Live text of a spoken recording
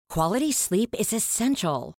Quality sleep is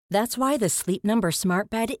essential. That's why the Sleep Number Smart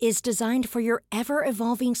Bed is designed for your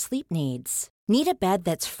ever-evolving sleep needs. Need a bed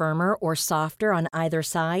that's firmer or softer on either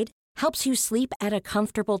side? Helps you sleep at a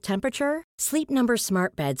comfortable temperature? Sleep Number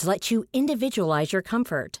Smart Beds let you individualize your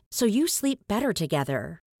comfort, so you sleep better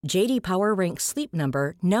together. J.D. Power ranks Sleep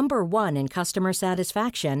Number number 1 in customer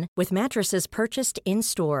satisfaction with mattresses purchased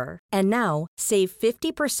in-store. And now, save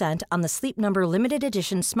 50% on the Sleep Number Limited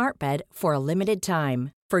Edition Smart Bed for a limited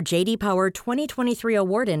time. For J.D. Power 2023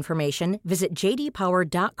 award information, visit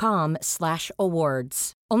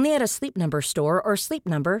jdpower.com/awards. Only at a Sleep Number store or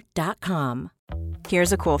sleepnumber.com.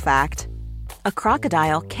 Here's a cool fact. A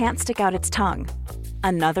crocodile can't stick out its tongue.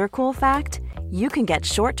 Another cool fact, you can get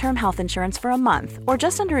short-term health insurance for a month or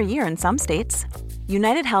just under a year in some states.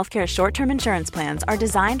 United Healthcare short-term insurance plans are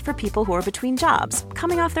designed for people who are between jobs,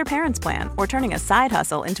 coming off their parents' plan, or turning a side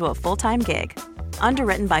hustle into a full-time gig.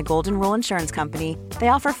 Underwritten by Golden Rule Insurance Company, they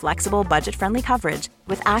offer flexible, budget-friendly coverage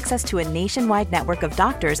with access to a nationwide network of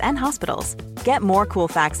doctors and hospitals. Get more cool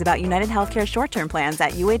facts about United Healthcare short-term plans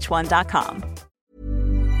at uh1.com.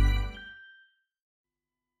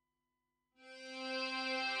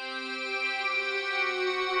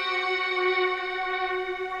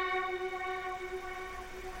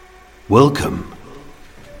 Welcome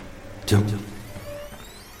to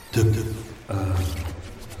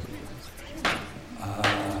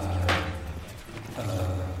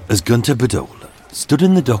as Gunther Podola stood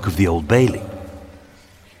in the dock of the Old Bailey,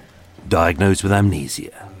 diagnosed with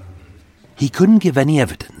amnesia, he couldn't give any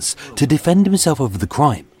evidence to defend himself over the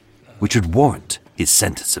crime, which would warrant his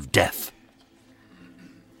sentence of death.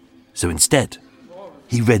 So instead,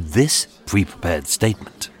 he read this pre-prepared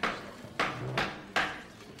statement.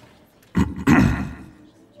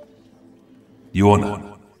 Your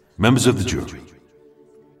Honour, members of the jury,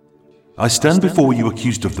 I stand before you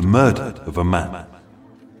accused of the murder of a man.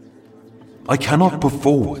 I cannot put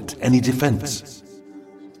forward any defence.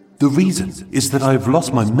 The reason is that I have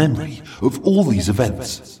lost my memory of all these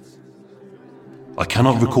events. I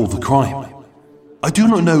cannot recall the crime. I do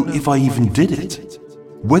not know if I even did it,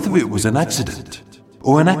 whether it was an accident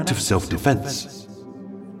or an act of self-defence.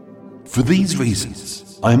 For these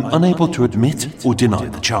reasons, I am unable to admit or deny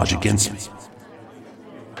the charge against me.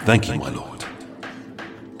 Thank you, my lord.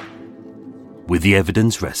 With the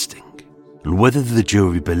evidence resting, and whether the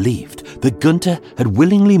jury believed that Gunther had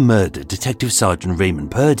willingly murdered Detective Sergeant Raymond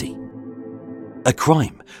Purdy, a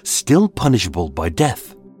crime still punishable by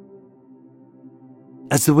death,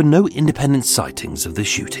 as there were no independent sightings of the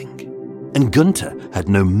shooting, and Gunther had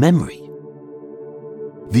no memory.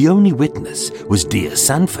 The only witness was Dear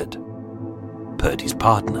Sanford, Purdy's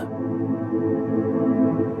partner.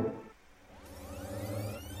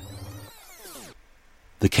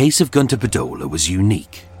 The case of Gunther Podola was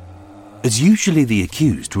unique, as usually the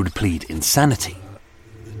accused would plead insanity.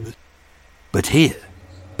 But here,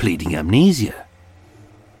 pleading amnesia,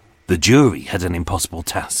 the jury had an impossible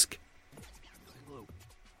task: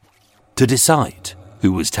 to decide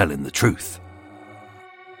who was telling the truth,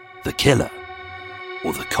 the killer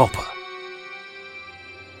or the copper.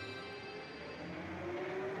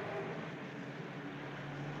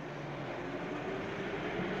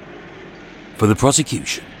 For the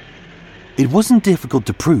prosecution, it wasn't difficult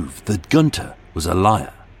to prove that Gunther was a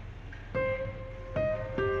liar.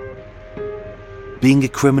 Being a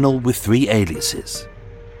criminal with 3 aliases,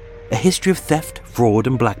 a history of theft, fraud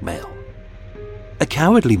and blackmail, a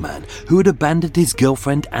cowardly man who had abandoned his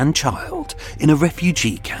girlfriend and child in a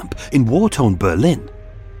refugee camp in war-torn Berlin,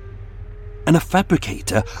 and a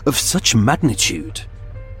fabricator of such magnitude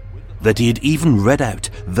that he had even read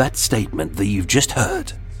out that statement that you've just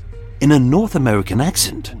heard in a North American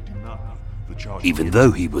accent, even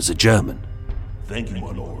though he was a German. Thank you,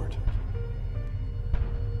 my lord.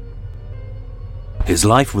 His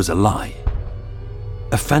life was a lie,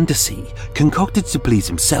 a fantasy concocted to please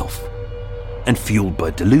himself and fueled by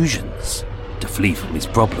delusions to flee from his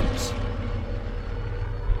problems.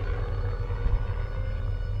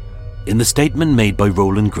 In the statement made by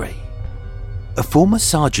Roland Gray, a former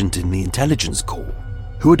sergeant in the intelligence corps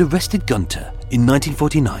who had arrested Gunther in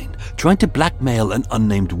 1949 trying to blackmail an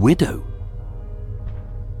unnamed widow,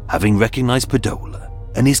 having recognized Podola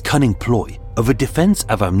and his cunning ploy of a defense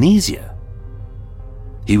of amnesia,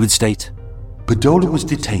 he would state, Podola was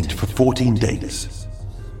detained for 14 days.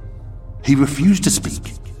 He refused to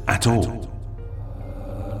speak at all.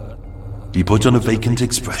 He put on a vacant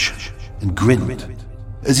expression and grinned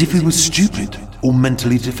as if he was stupid or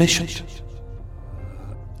mentally deficient.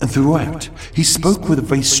 And throughout, he spoke with a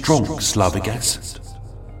very strong Slavic accent,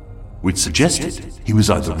 which suggested he was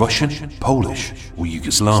either Russian, Polish, or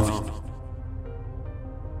Yugoslavian.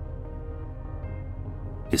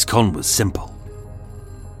 His con was simple,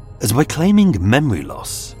 as by claiming memory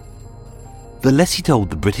loss, the less he told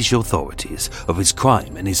the British authorities of his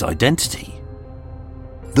crime and his identity,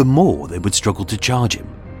 the more they would struggle to charge him.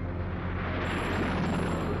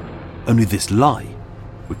 Only this lie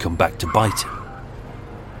would come back to bite him.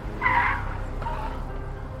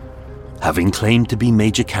 Having claimed to be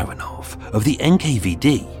Major Karanov of the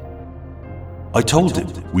NKVD, I told him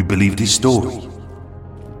we believed his story,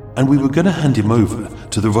 and we were going to hand him over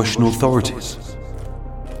to the Russian authorities.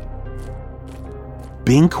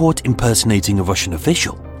 Being caught impersonating a Russian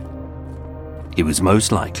official, he was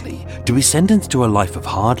most likely to be sentenced to a life of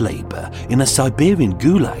hard labor in a Siberian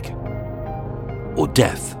gulag, or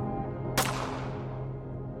death.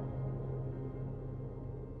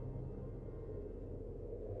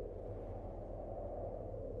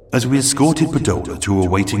 As we escorted Podola to a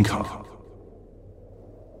waiting car,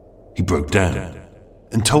 he broke down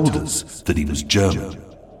and told us that he was German.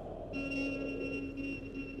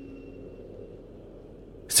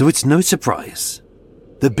 So it's no surprise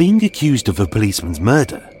that being accused of a policeman's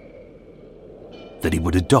murder, that he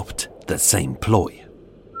would adopt that same ploy.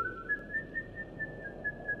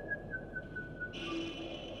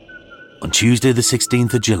 On Tuesday the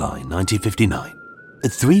 16th of July 1959,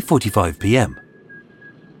 at 3:45 p.m,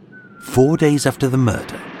 4 days after the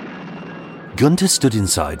murder, Gunther stood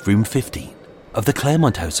inside room 15 of the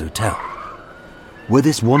Claremont House Hotel, where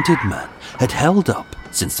this wanted man had held up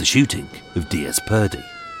since the shooting of D.S. Purdy.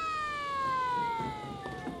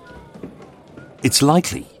 It's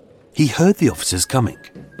likely he heard the officers coming,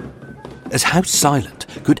 as how silent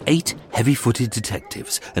could 8 heavy-footed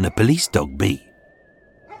detectives and a police dog be?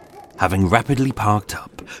 Having rapidly parked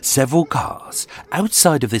up several cars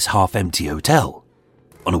outside of this half-empty hotel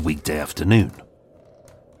on a weekday afternoon.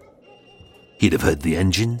 He'd have heard the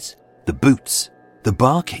engines, the boots, the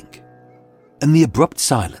barking, and the abrupt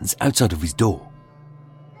silence outside of his door,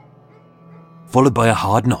 followed by a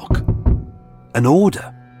hard knock, an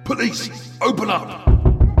order, "Police, open up!"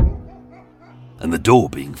 and the door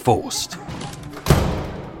being forced.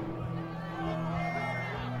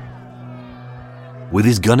 With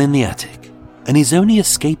his gun in the attic, and his only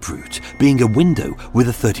escape route being a window with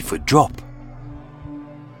a 30-foot drop,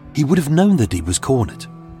 he would have known that he was cornered.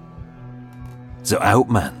 So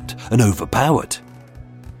outmanned and overpowered,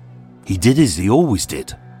 he did as he always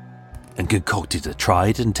did, and concocted a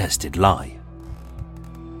tried and tested lie.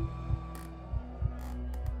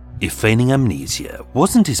 If feigning amnesia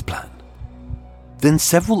wasn't his plan, then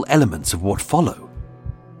several elements of what follow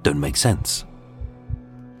don't make sense.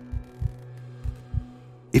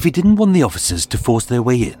 If he didn't want the officers to force their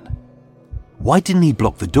way in, why didn't he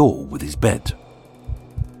block the door with his bed?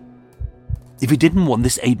 If he didn't want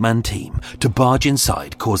this 8-man team to barge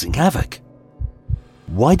inside causing havoc,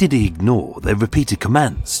 why did he ignore their repeated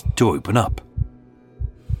commands to open up?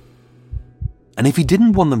 And if he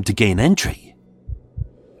didn't want them to gain entry,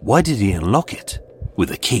 why did he unlock it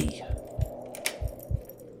with a key?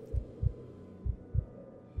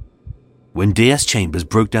 When D.S. Chambers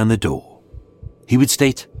broke down the door, he would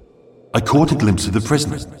state, "I caught a glimpse of the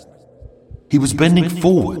prisoner. He was bending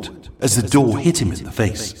forward as the door hit him in the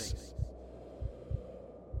face."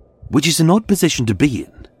 Which is an odd position to be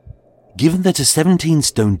in, given that a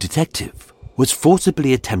 17-stone detective was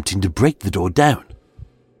forcibly attempting to break the door down,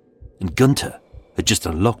 and Gunther had just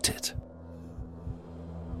unlocked it.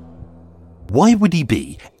 Why would he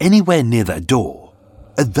be anywhere near that door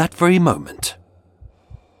at that very moment,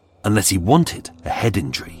 unless he wanted a head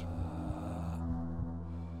injury?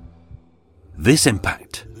 This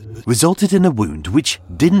impact resulted in a wound which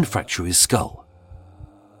didn't fracture his skull.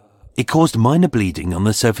 It caused minor bleeding on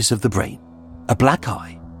the surface of the brain, a black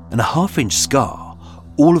eye, and a half-inch scar,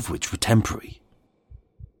 all of which were temporary.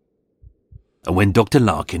 And when Dr.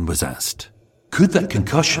 Larkin was asked, Could that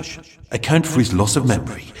concussion account for his loss of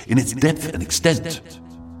memory in its depth and extent?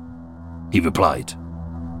 He replied,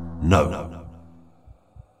 No.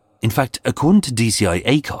 In fact, according to DCI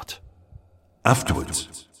ACOT,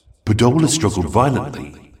 Afterwards, Podola struggled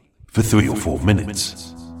violently for 3 or 4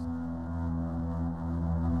 minutes.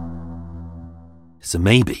 So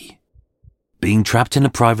maybe, being trapped in a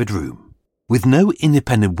private room with no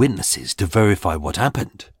independent witnesses to verify what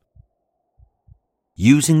happened,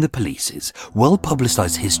 using the police's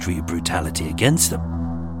well-publicized history of brutality against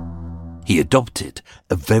them, he adopted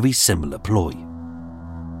a very similar ploy.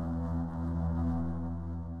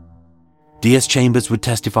 D.S. Chambers would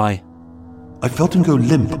testify, I felt him go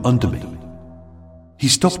limp under me. He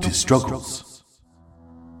stopped his struggles.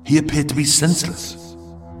 He appeared to be senseless.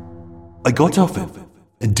 I got off him,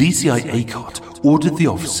 and DCI ACOT ordered the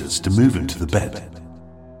officers to move him to the bed,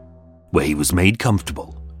 where he was made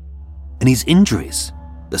comfortable and his injuries,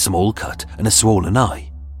 a small cut and a swollen eye,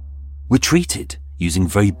 were treated using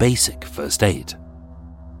very basic first aid.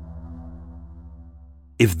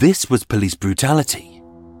 If this was police brutality,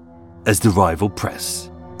 as the rival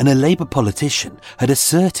press and a Labour politician had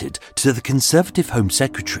asserted to the Conservative Home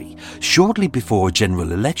Secretary shortly before a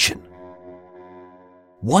general election,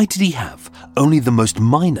 why did he have only the most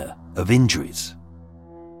minor of injuries?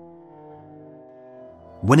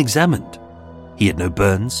 When examined, he had no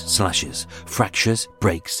burns, slashes, fractures,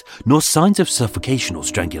 breaks, nor signs of suffocation or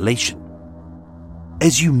strangulation,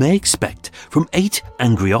 as you may expect from 8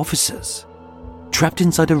 angry officers trapped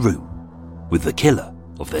inside a room with the killer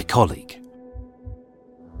of their colleague.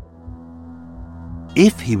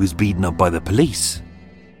 If he was beaten up by the police,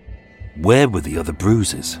 where were the other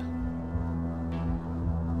bruises?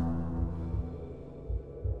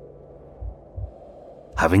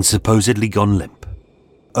 Having supposedly gone limp,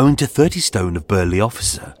 owing to 30 stone of burly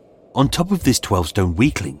officer on top of this 12 stone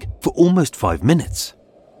weakling for almost 5 minutes,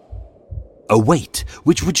 a weight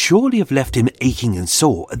which would surely have left him aching and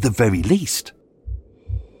sore at the very least,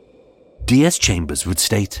 DS Chambers would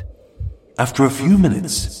state, after a few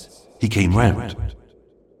minutes, he came round,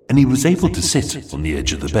 and he was able to sit on the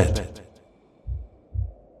edge of the bed.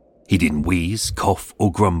 He didn't wheeze, cough,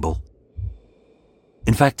 or grumble.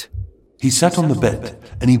 In fact, he sat on the bed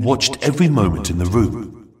and he watched every moment in the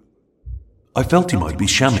room. I felt he might be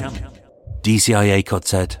shamming. DCI Acott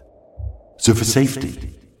said, so for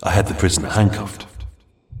safety, I had the prisoner handcuffed.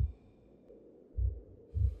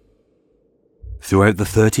 Throughout the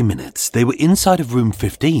 30 minutes, they were inside of room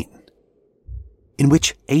 15, in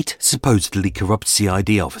which 8 supposedly corrupt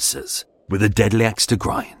CID officers, with a deadly axe to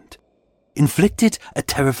grind, inflicted a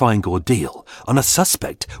terrifying ordeal on a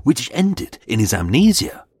suspect which ended in his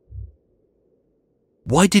amnesia.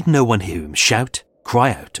 Why did no one hear him shout,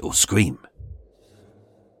 cry out, or scream?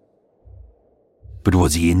 But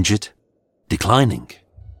was he injured, declining,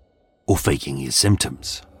 or faking his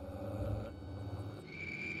symptoms?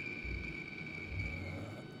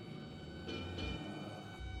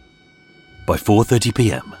 By 4:30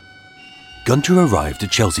 p.m, Gunther arrived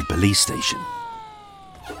at Chelsea Police Station.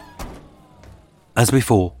 As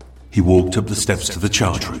before, he walked up the steps to the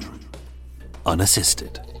charge room,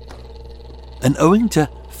 unassisted. And owing to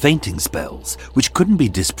fainting spells which couldn't be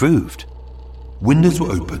disproved, windows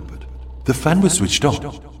were open, the fan was switched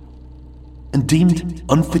on, and deemed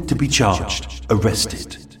unfit to be charged,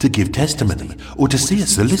 arrested, to give testimony, or to see a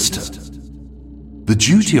solicitor. The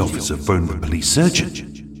duty officer phoned the police surgeon,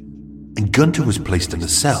 and Gunther was placed in a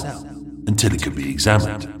cell until he could be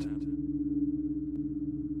examined.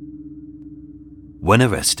 When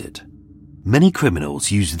arrested, many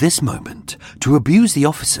criminals use this moment to abuse the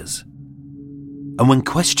officers. And when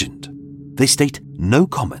questioned, they state no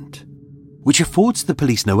comment, which affords the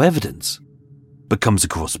police no evidence, but comes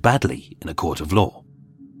across badly in a court of law.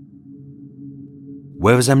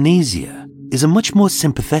 Whereas amnesia is a much more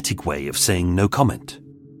sympathetic way of saying no comment,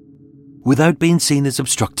 without being seen as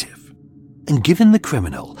obstructive, and giving the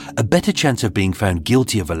criminal a better chance of being found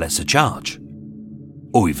guilty of a lesser charge,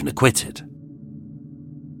 or even acquitted.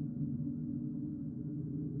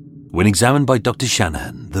 When examined by Dr.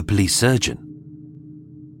 Shanahan, the police surgeon,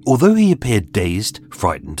 although he appeared dazed,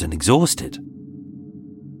 frightened, and exhausted,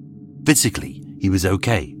 physically he was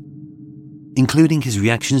okay, including his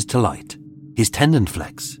reactions to light, his tendon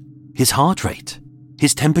flex, his heart rate,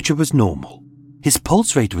 his temperature was normal, his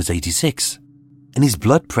pulse rate was 86, and his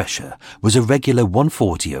blood pressure was a regular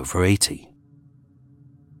 140/80.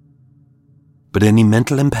 But any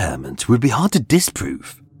mental impairment would be hard to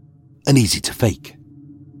disprove and easy to fake.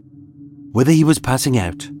 Whether he was passing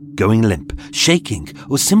out, going limp, shaking,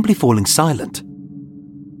 or simply falling silent,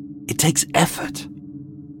 it takes effort.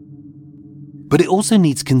 But it also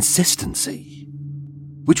needs consistency,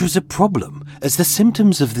 which was a problem as the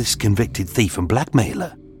symptoms of this convicted thief and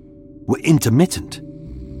blackmailer were intermittent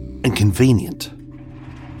and convenient.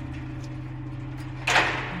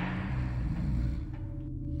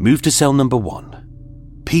 Moved to cell number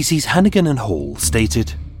 1, PC's Hannigan and Hall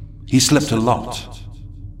stated, he slept a lot,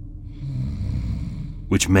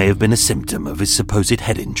 which may have been a symptom of his supposed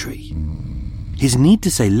head injury, his need to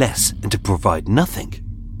say less and to provide nothing,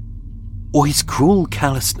 or his cruel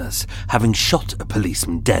callousness having shot a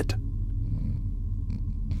policeman dead.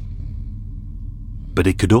 But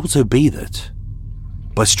it could also be that,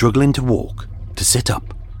 by struggling to walk, to sit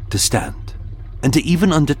up, to stand, and to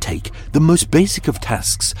even undertake the most basic of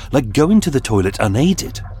tasks like going to the toilet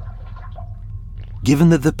unaided, given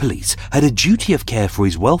that the police had a duty of care for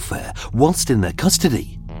his welfare whilst in their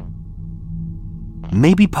custody,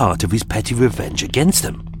 may be part of his petty revenge against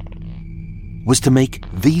them. was to make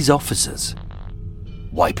these officers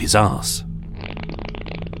wipe his arse.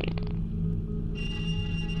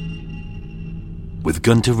 With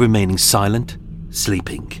Gunther remaining silent,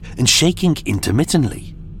 sleeping, and shaking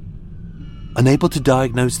intermittently, unable to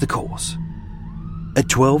diagnose the cause, at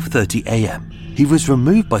 12:30 a.m. he was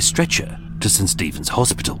removed by stretcher to St. Stephen's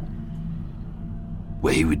Hospital,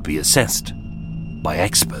 where he would be assessed by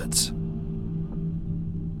experts.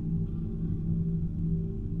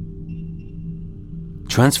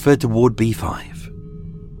 Transferred to Ward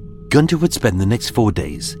B5, Gunther would spend the next 4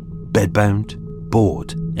 days bedbound,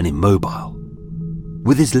 bored, and immobile,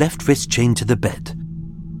 with his left wrist chained to the bed,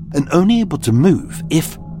 and only able to move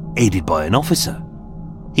if, aided by an officer,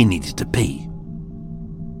 he needed to pee.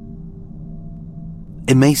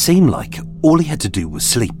 It may seem like all he had to do was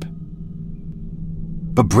sleep,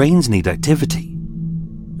 but brains need activity,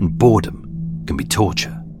 and boredom can be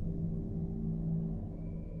torture.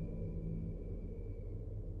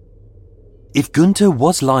 If Gunther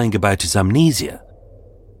was lying about his amnesia,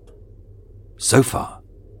 so far,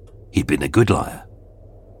 he'd been a good liar.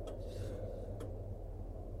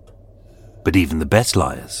 But even the best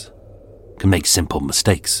liars can make simple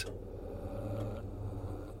mistakes.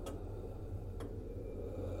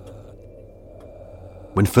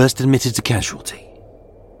 When first admitted to casualty,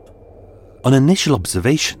 on initial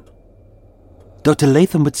observation, Dr.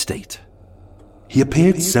 Latham would state, He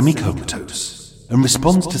appeared semi-comatose and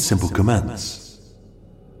responds to simple commands.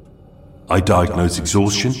 I diagnose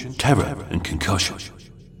exhaustion, terror, and concussion.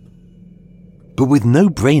 But with no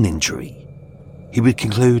brain injury, he would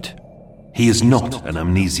conclude He is not an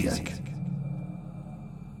amnesiac.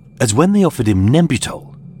 As when they offered him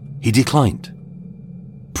Nembutal, he declined,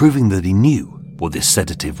 proving that he knew what this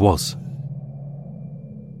sedative was.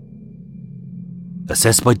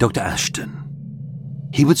 Assessed by Dr. Ashton,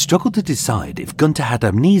 he would struggle to decide if Gunther had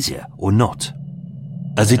amnesia or not,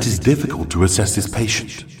 as it is difficult to assess this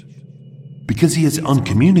patient, because he is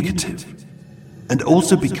uncommunicative, and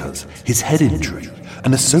also because his head injury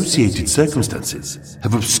and associated circumstances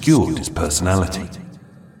have obscured his personality.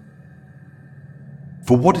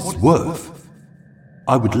 For what it's worth,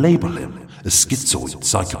 I would label him a schizoid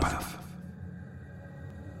psychopath.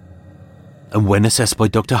 And when assessed by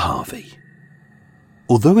Dr. Harvey,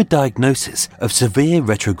 although a diagnosis of severe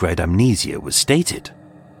retrograde amnesia was stated,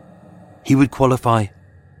 he would qualify,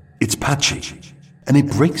 It's patchy, and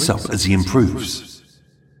it breaks up as he improves.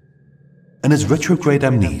 And as retrograde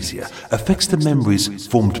amnesia affects the memories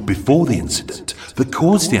formed before the incident that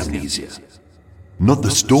caused the amnesia, not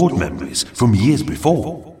the stored memories from years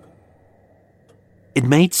before. It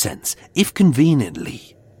made sense, if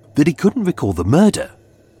conveniently, that he couldn't recall the murder,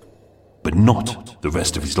 but not the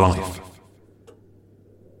rest of his life.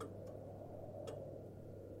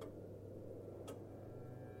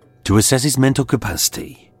 To assess his mental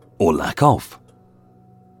capacity, or lack of,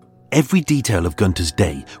 every detail of Gunther's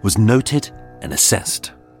day was noted and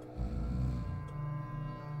assessed.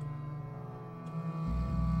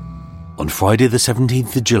 On Friday the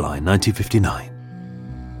 17th of July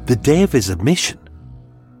 1959, the day of his admission,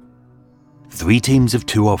 3 teams of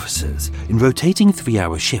 2 officers in rotating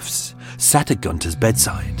 3-hour shifts sat at Gunther's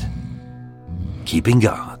bedside, keeping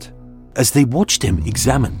guard as they watched him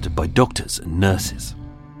examined by doctors and nurses.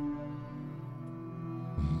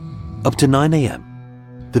 Up to 9 a.m,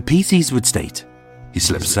 the PCs would state He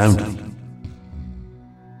slept soundly,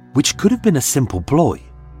 which could have been a simple ploy,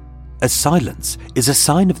 as silence is a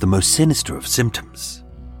sign of the most sinister of symptoms.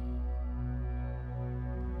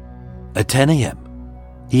 At 10 a.m,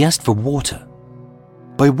 he asked for water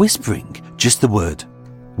by whispering just the word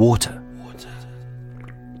water,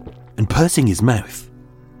 and pursing his mouth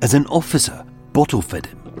as an officer bottle-fed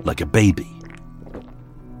him like a baby.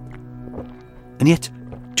 And yet,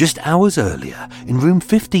 just hours earlier, in room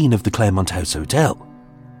 15 of the Claremont House Hotel,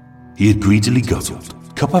 he had greedily guzzled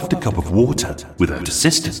cup after cup of water without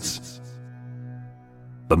assistance.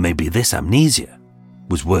 But maybe this amnesia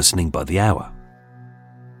was worsening by the hour.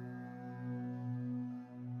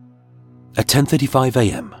 At 10:35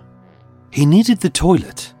 a.m, he needed the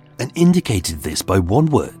toilet and indicated this by one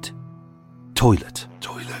word: toilet.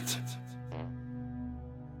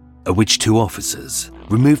 At which 2 officers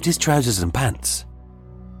removed his trousers and pants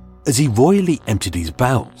as he royally emptied his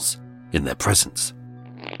bowels in their presence.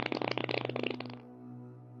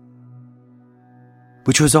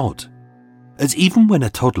 Which was odd, as even when a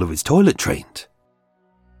toddler is toilet trained,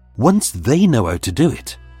 once they know how to do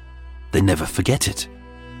it, they never forget it.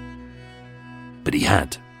 But he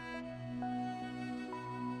had.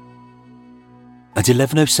 At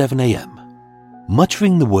 11:07 a.m,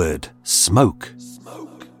 muttering the word smoke,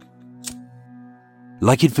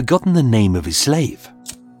 like he'd forgotten the name of his slave.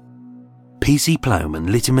 PC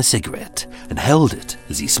Plowman lit him a cigarette and held it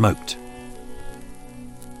as he smoked.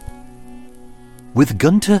 With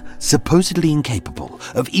Gunther supposedly incapable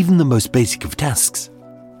of even the most basic of tasks,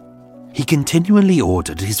 he continually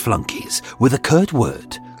ordered his flunkies with a curt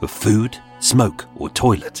word of food, smoke, or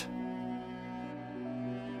toilet.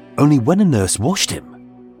 Only when a nurse washed him,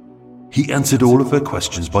 he answered all of her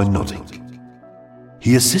questions by nodding.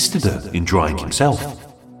 He assisted her in drying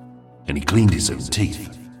himself, and he cleaned his own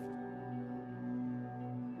teeth.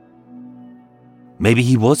 maybe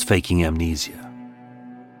he was faking amnesia.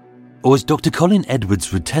 Or as Dr. Colin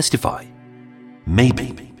Edwards would testify,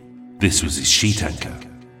 maybe this was his sheet anchor.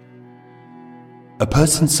 A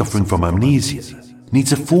person suffering from amnesia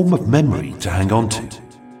needs a form of memory to hang on to.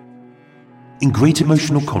 In great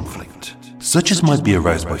emotional conflict, such as might be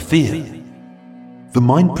aroused by fear, the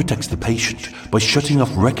mind protects the patient by shutting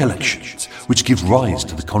off recollections which give rise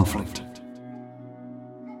to the conflict.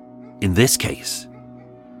 In this case,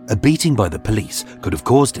 a beating by the police could have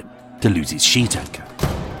caused him to lose his sheet anchor.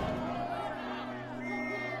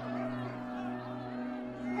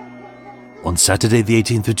 On Saturday the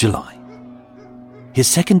 18th of July, his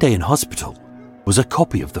second day in hospital was a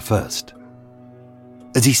copy of the first,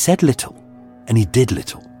 as he said little and he did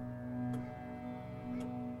little.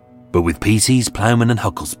 But with PCs, Plowman and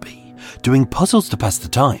Hucklesby doing puzzles to pass the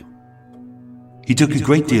time, he took a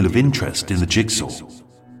great deal of interest in the jigsaw.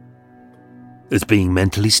 As being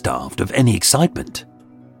mentally starved of any excitement,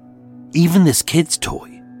 even this kid's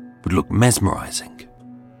toy would look mesmerizing.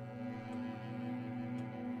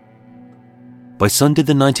 By Sunday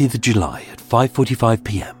the 19th of July at 5:45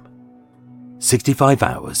 p.m, 65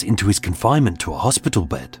 hours into his confinement to a hospital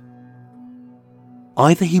bed,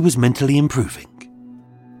 either he was mentally improving,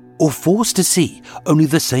 or forced to see only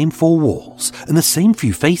the same four walls and the same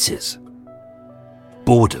few faces,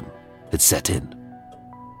 boredom had set in.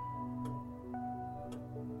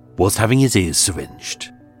 Whilst having his ears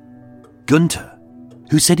syringed, Gunther,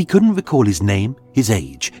 who said he couldn't recall his name, his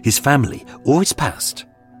age, his family, or his past,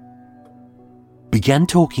 began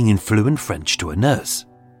talking in fluent French to a nurse,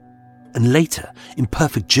 and later in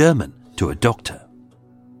perfect German to a doctor.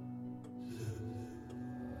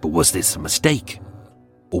 But was this a mistake,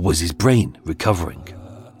 or was his brain recovering?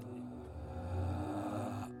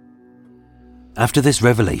 After this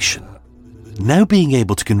revelation, now being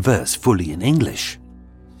able to converse fully in English,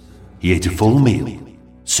 he ate a full meal,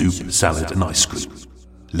 soup, salad and ice cream,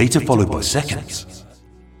 later followed by seconds,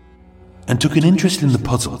 and took an interest in the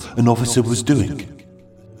puzzle an officer was doing.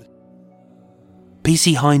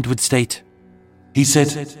 PC Hind would state, he said,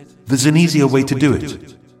 "There's an easier way to do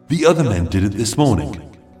it. The other men did it this morning."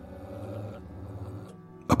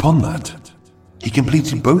 Upon that, he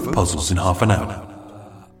completed both puzzles in half an hour.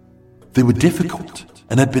 They were difficult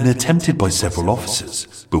and had been attempted by several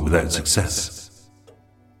officers, but without success.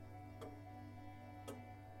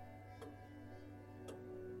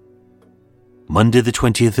 Monday the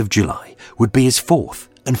 20th of July would be his fourth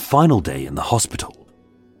and final day in the hospital.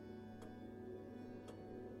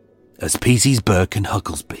 As PC's Burke and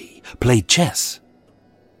Hucklesby played chess,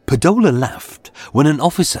 Podola laughed when an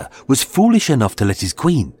officer was foolish enough to let his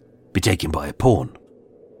queen be taken by a pawn.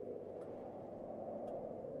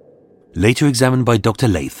 Later examined by Dr.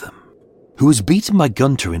 Latham, who was beaten by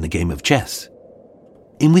Gunther in a game of chess,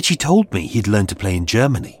 in which he told me he'd learned to play in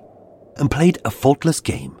Germany, and played a faultless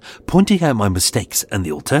game, pointing out my mistakes and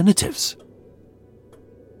the alternatives.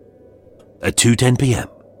 At 2:10 p.m,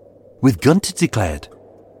 with Gunther declared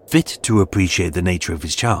fit to appreciate the nature of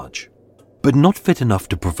his charge, but not fit enough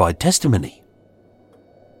to provide testimony,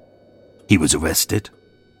 he was arrested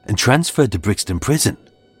and transferred to Brixton Prison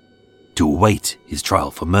to await his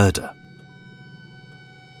trial for murder.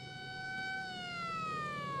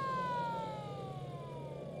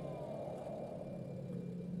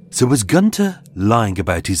 So was Gunther lying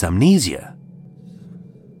about his amnesia?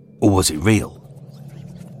 Or was it real?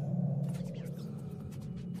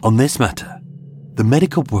 On this matter, the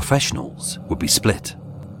medical professionals would be split.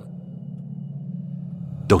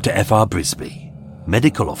 Dr. F.R. Brisby,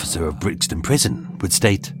 medical officer of Brixton Prison, would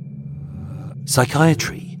state,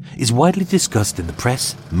 "Psychiatry is widely discussed in the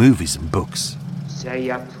press, movies and books. Say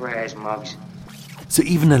your prayers, Muggs. So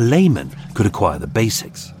even a layman could acquire the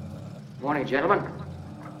basics." Morning, gentlemen.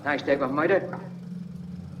 Nice day of murder.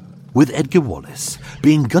 With Edgar Wallace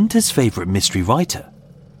being Gunther's favourite mystery writer,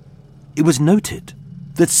 it was noted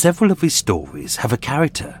that several of his stories have a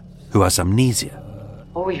character who has amnesia.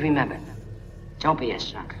 Always remember, don't be a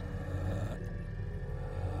sucker.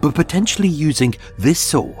 But potentially using this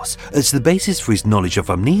source as the basis for his knowledge of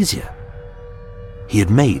amnesia, he had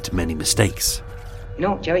made many mistakes. You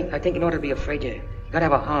know, Jerry, I think in order to be afraid, you gotta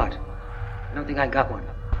have a heart. I don't think I got one.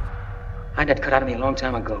 I had that cut out of me a long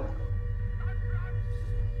time ago.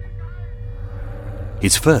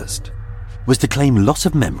 His first was to claim loss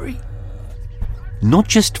of memory, not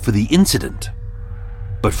just for the incident,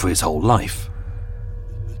 but for his whole life,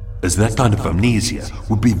 as that kind of amnesia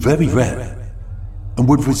would be very rare and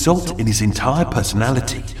would result in his entire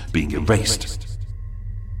personality being erased.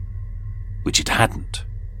 which it hadn't.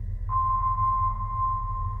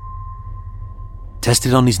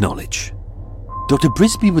 Tested on his knowledge, Dr.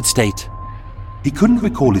 Brisby would state he couldn't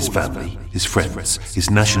recall his family, his friends, his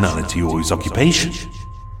nationality or his occupation,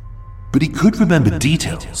 but he could remember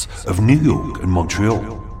details of New York and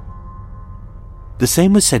Montreal. The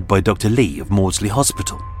same was said by Dr. Lee of Maudsley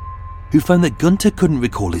Hospital, who found that Gunther couldn't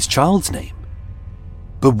recall his child's name,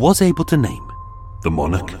 but was able to name the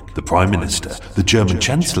monarch, the prime minister, the German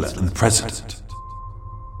chancellor and the president.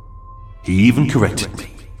 He even corrected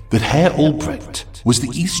me that Herr Albrecht was the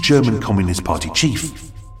East German Communist Party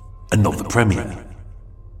chief and not the premier.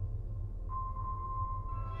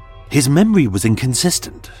 His memory was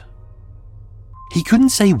inconsistent. He couldn't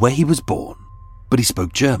say where he was born, but he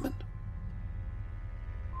spoke German.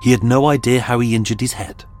 He had no idea how he injured his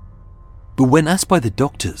head, but when asked by the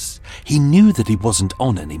doctors, he knew that he wasn't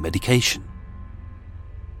on any medication.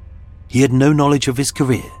 He had no knowledge of his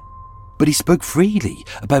career, but he spoke freely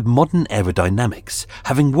about modern aerodynamics,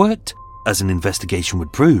 having worked, as an investigation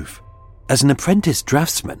would prove, as an apprentice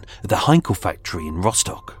draftsman at the Heinkel factory in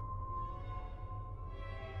Rostock.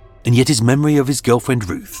 And yet his memory of his girlfriend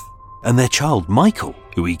Ruth and their child Michael,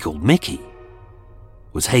 who he called Mickey,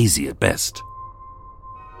 was hazy at best.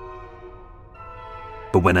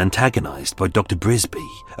 But when antagonized by Dr. Brisby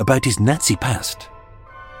about his Nazi past,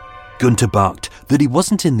 Gunther barked that he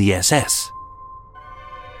wasn't in the SS,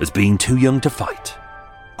 as being too young to fight.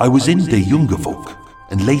 I was in the Junge Volk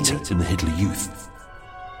and later in the Hitler Youth.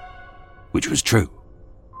 Which was true.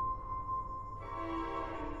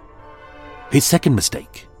 His second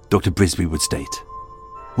mistake, Dr. Brisby would state,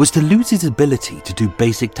 was to lose his ability to do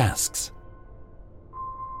basic tasks.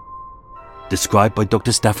 Described by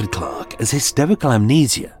Dr. Stafford Clark as hysterical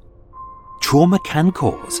amnesia, trauma can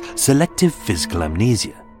cause selective physical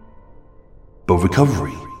amnesia. But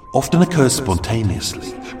recovery often occurs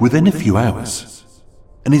spontaneously within a few hours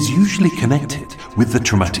and is usually connected with the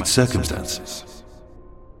traumatic circumstances.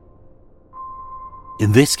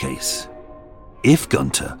 In this case, if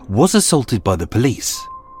Gunther was assaulted by the police,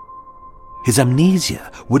 his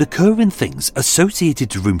amnesia would occur in things associated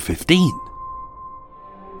to room 15,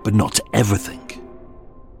 but not everything.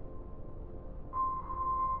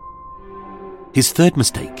 His third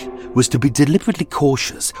mistake was to be deliberately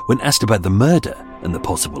cautious when asked about the murder and the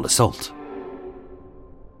possible assault.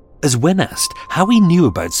 As when asked how he knew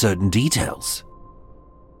about certain details,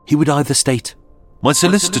 he would either state, "My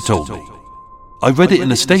solicitor told me. I read it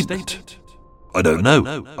in a statement. I don't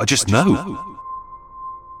know, I just know."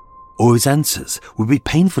 Or his answers would be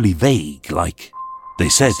painfully vague, like, "They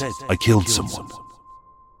said I killed someone."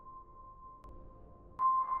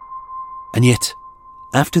 And yet,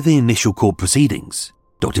 after the initial court proceedings,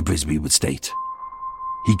 Dr. Brisby would state,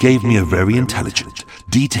 "He gave me a very intelligent,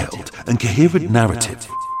 detailed and coherent narrative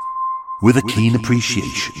with a keen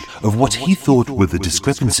appreciation of what he thought were the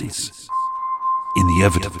discrepancies in the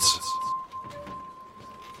evidence."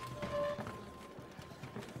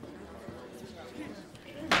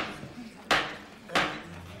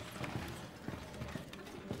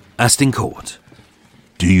 Asked in court,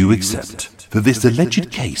 "Do you accept that this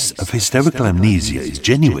alleged case of hysterical amnesia is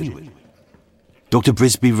genuine?" Dr.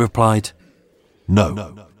 Brisby replied,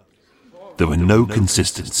 "No. There were no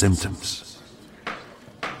consistent symptoms."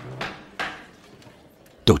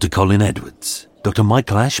 Dr. Colin Edwards, Dr.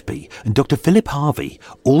 Michael Ashby, and Dr. Philip Harvey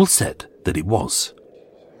all said that it was.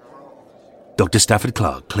 Dr. Stafford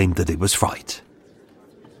Clark claimed that it was fright,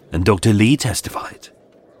 and Dr. Lee testified,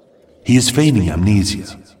 "He is feigning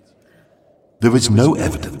amnesia. There is no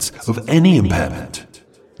evidence of any impairment,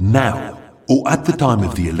 now or at the time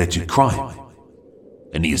of the alleged crime,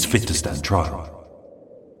 and he is fit to stand trial."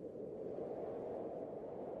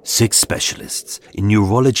 6 specialists in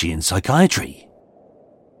neurology and psychiatry,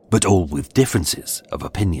 but all with differences of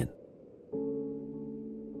opinion.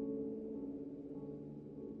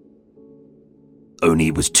 Only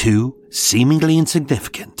it was 2 seemingly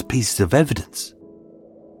insignificant pieces of evidence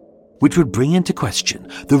which would bring into question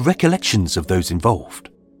the recollections of those involved,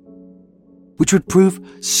 which would prove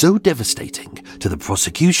so devastating to the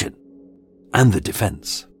prosecution and the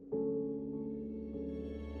defense.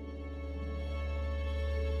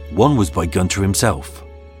 One was by Gunther himself.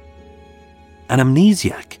 An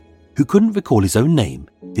amnesiac who couldn't recall his own name,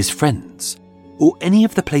 his friends, or any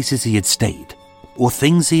of the places he had stayed or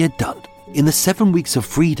things he had done in the 7 weeks of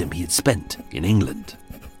freedom he had spent in England.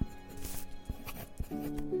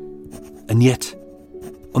 And yet,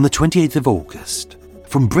 on the 28th of August,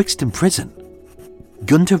 from Brixton Prison,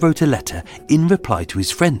 Gunther wrote a letter in reply to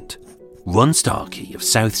his friend, Ron Starkey of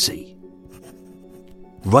Southsea.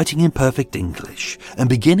 Writing in perfect English and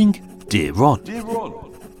beginning, Dear Ron. Dear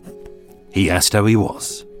Ron. He asked how he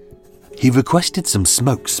was. He requested some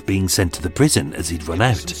smokes being sent to the prison as he'd run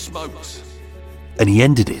out. And he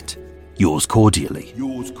ended it, Yours cordially.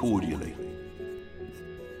 Yours cordially.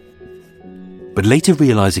 But later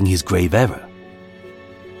realising his grave error,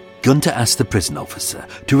 Gunther asked the prison officer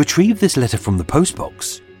to retrieve this letter from the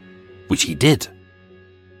postbox, which he did.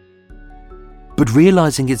 But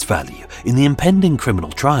realising its value in the impending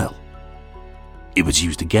criminal trial, it was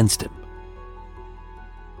used against him.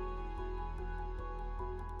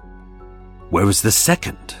 Whereas the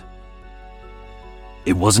second,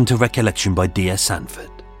 it wasn't a recollection by D.S.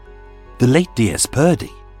 Sanford, the late D.S.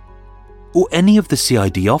 Purdy, or any of the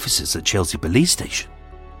CID officers at Chelsea Police Station,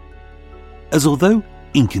 as although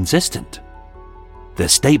inconsistent, their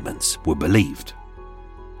statements were believed.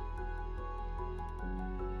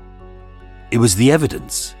 It was the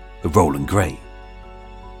evidence of Roland Gray,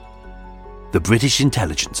 the British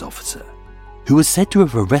intelligence officer who was said to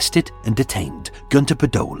have arrested and detained Gunther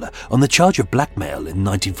Podola on the charge of blackmail in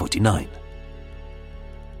 1949,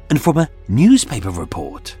 and from a newspaper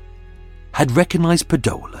report had recognised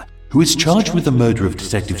Podola, who is charged with the murder of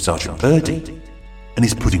Detective Sergeant Purdy and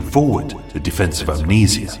is putting forward a defence of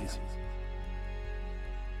amnesia.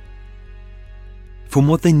 From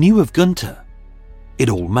what they knew of Gunther, it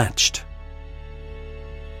all matched.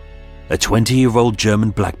 A 20-year-old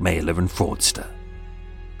German blackmailer and fraudster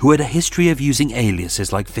who had a history of using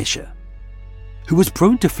aliases like Fisher, who was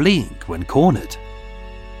prone to fleeing when cornered,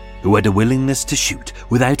 who had a willingness to shoot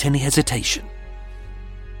without any hesitation,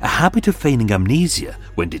 a habit of feigning amnesia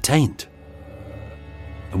when detained,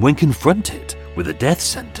 and when confronted with a death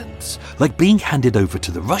sentence, like being handed over to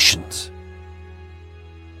the Russians,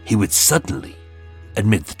 he would suddenly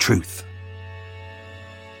admit the truth.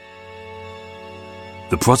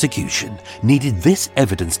 The prosecution needed this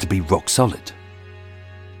evidence to be rock solid.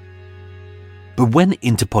 But when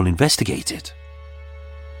Interpol investigated,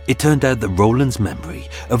 it turned out that Roland's memory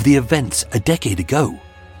of the events a decade ago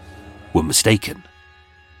were mistaken.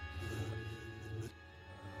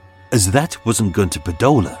 As that wasn't Gunther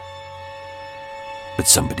Podola, but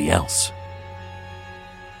somebody else.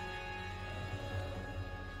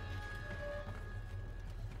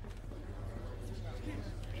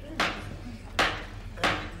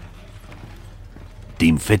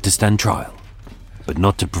 Deemed fit to stand trial, but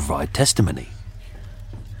not to provide testimony.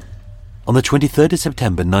 On the 23rd of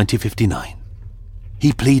September 1959,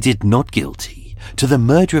 he pleaded not guilty to the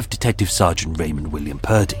murder of Detective Sergeant Raymond William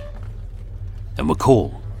Purdy, and would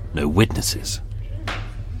call no witnesses.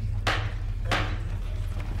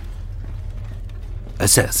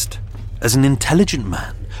 Assessed as an intelligent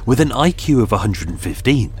man with an IQ of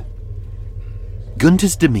 115,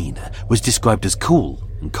 Gunther's demeanour was described as cool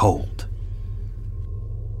and cold.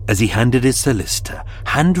 As he handed his solicitor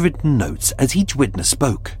handwritten notes as each witness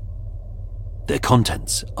spoke, their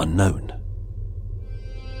contents unknown.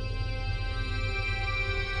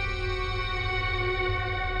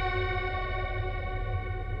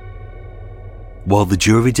 While the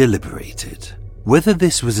jury deliberated whether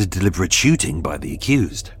this was a deliberate shooting by the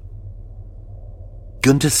accused,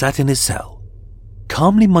 Gunther sat in his cell,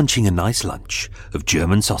 calmly munching a nice lunch of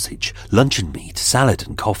German sausage, luncheon meat, salad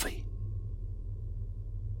and coffee.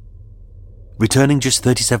 Returning just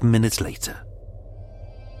 37 minutes later,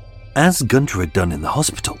 as Gunther had done in the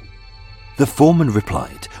hospital, the foreman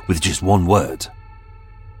replied with just one word: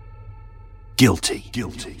 guilty.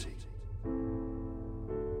 Guilty.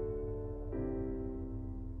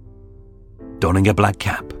 Donning a black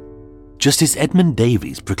cap, Justice Edmund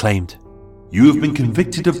Davies proclaimed, You have been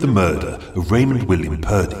convicted of the murder of Raymond William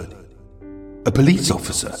Purdy, a police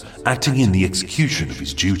officer acting in the execution of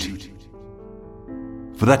his duty.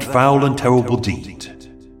 For that foul and terrible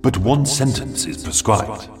deed, but one sentence is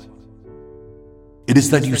prescribed. It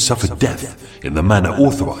is that you suffer death in the manner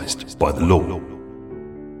authorized by the law.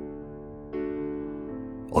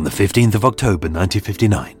 On the 15th of October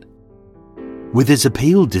 1959, with his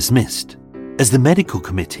appeal dismissed, as the medical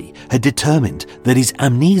committee had determined that his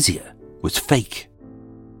amnesia was fake.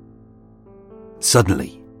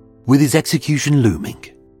 Suddenly, with his execution looming,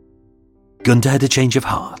 Gunther had a change of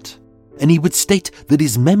heart, and he would state that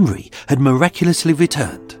his memory had miraculously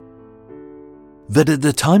returned. That at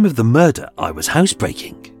the time of the murder I was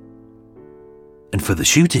housebreaking, And for the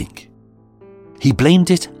shooting, he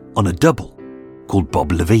blamed it on a double called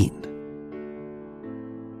Bob Levine.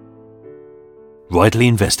 Rightly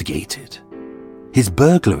investigated, his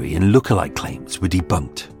burglary and lookalike claims were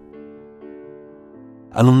debunked.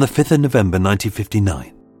 And on the 5th of November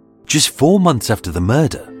 1959, just 4 months after the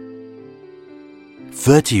murder,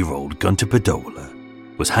 30-year-old Gunther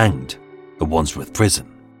Podola was hanged at Wandsworth Prison.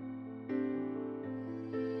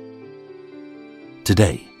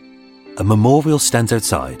 Today, a memorial stands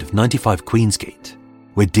outside of 95 Queensgate,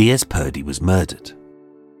 where D.S. Purdy was murdered.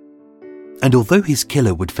 And although his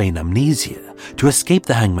killer would feign amnesia to escape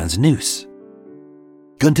the hangman's noose,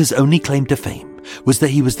 Gunther's only claim to fame was that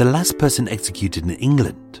he was the last person executed in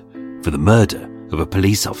England for the murder of a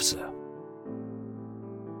police officer.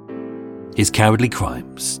 His cowardly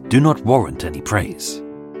crimes do not warrant any praise,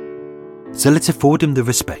 so let's afford him the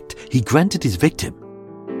respect he granted his victim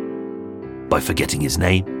by forgetting his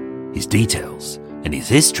name, his details, and his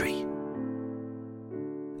history,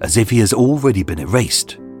 as if he has already been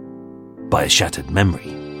erased by a shattered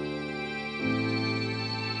memory.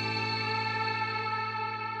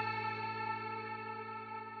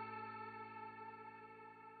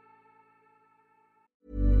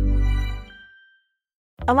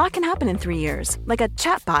 A lot can happen in 3 years, like a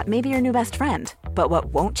chatbot may be your new best friend. But what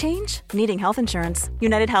won't change? Needing health insurance.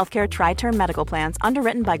 United Healthcare Tri-Term Medical Plans,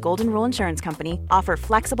 underwritten by Golden Rule Insurance Company, offer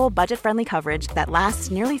flexible, budget-friendly coverage that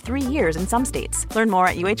lasts nearly 3 years in some states. Learn more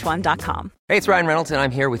at uh1.com. Hey, it's Ryan Reynolds, and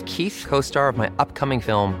I'm here with Keith, co-star of my upcoming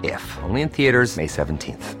film, If, only in theaters May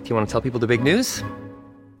 17th. Do you want to tell people the big news?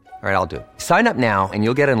 All right, I'll do it. Sign up now and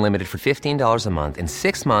you'll get unlimited for $15 a month and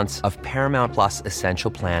 6 months of Paramount Plus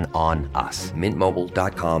Essential Plan on us.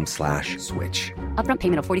 MintMobile.com/switch. Upfront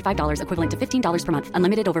payment of $45 equivalent to $15 per month.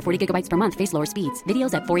 Unlimited over 40 gigabytes per month. Face lower speeds.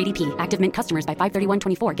 Videos at 480p. Active Mint customers by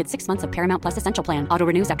 531.24 get 6 months of Paramount Plus Essential Plan. Auto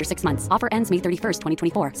renews after 6 months. Offer ends May 31st,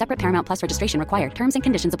 2024. Separate Paramount Plus registration required. Terms and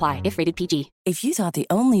conditions apply if rated PG. If you thought the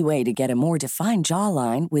only way to get a more defined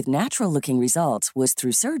jawline with natural-looking results was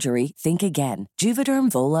through surgery, think again.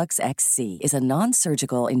 Juvederm Volux XC is a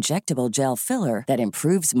non-surgical injectable gel filler that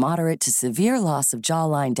improves moderate to severe loss of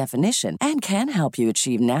jawline definition and can help you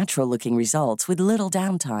achieve natural-looking results with little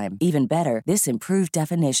downtime. Even better, this improved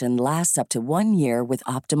definition lasts up to 1 year with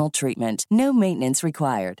optimal treatment. No maintenance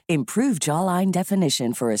required. Improve jawline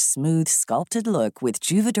definition for a smooth, sculpted look with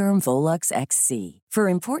Juvederm Volux XC. For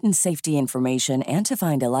important safety information and to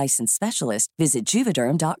find a licensed specialist, visit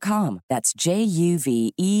Juvederm.com. That's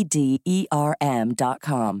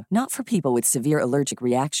Juvederm.com. Not for people with severe allergic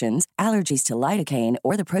reactions, allergies to lidocaine,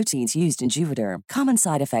 or the proteins used in Juvederm. Common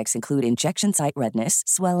side effects include injection site redness,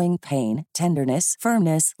 swelling, pain, tenderness,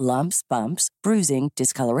 firmness, lumps, bumps, bruising,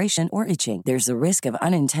 discoloration, or itching. There's a risk of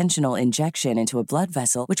unintentional injection into a blood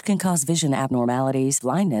vessel, which can cause vision abnormalities,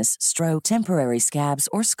 blindness, stroke, temporary scabs,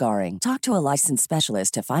 or scarring. Talk to a licensed specialist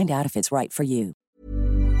to find out if it's right for you.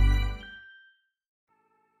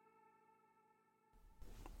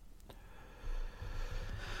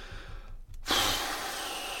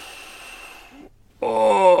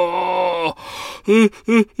 Oh,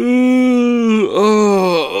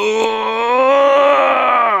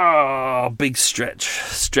 big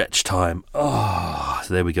stretch time. Oh,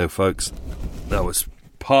 so there we go, folks. That was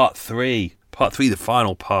part three, the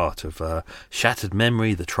final part of Shattered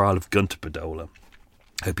Memory, the trial of Gunther Podola.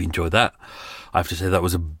 Hope you enjoyed that. I have to say that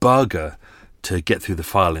was a bugger to get through the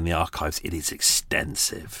file in the archives. It is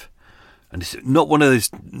extensive. And it's not one of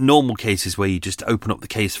those normal cases where you just open up the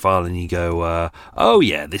case file and you go, oh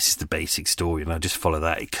yeah, this is the basic story, and I just follow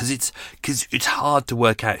that. Because it's hard to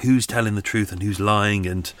work out who's telling the truth and who's lying,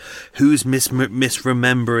 and who's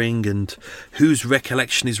misremembering, and whose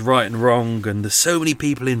recollection is right and wrong, and there's so many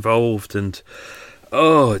people involved, and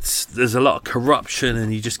there's a lot of corruption,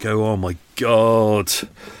 and you just go, oh my God,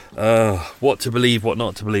 what to believe, what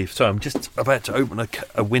not to believe. So I'm just about to open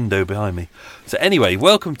a window behind me. So anyway,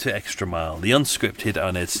 welcome to Extra Mile, the unscripted,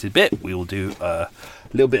 unedited bit. We will do a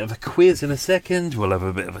little bit of a quiz in a second. We'll have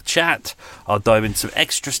a bit of a chat. I'll dive into some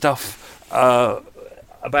extra stuff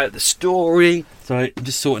about the story. So I'm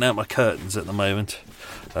just sorting out my curtains at the moment.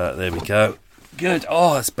 There we go. Good.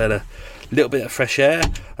 Oh, that's better. A little bit of fresh air.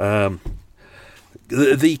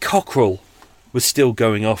 The cockerel was still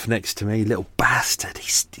going off next to me, little bastard.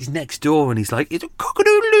 He's next door, and he's like, it's a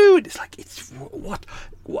cock-a-doodle-doo. And it's like, it's what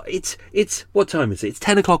time is it? It's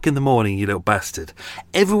 10 o'clock in the morning, you little bastard.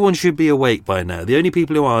 Everyone should be awake by now. The only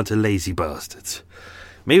people who aren't are lazy bastards.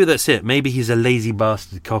 Maybe that's it. Maybe he's a lazy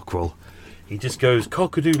bastard cockerel. He just goes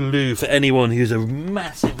cock-a-doodle-doo for anyone who's a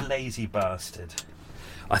massive lazy bastard.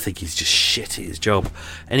 I think he's just shit at his job.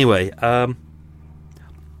 Anyway,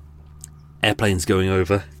 airplanes going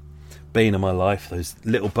over. bane of my life, those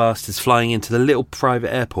little bastards flying into the little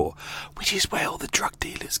private airport, which is where all the drug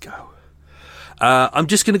dealers go. I'm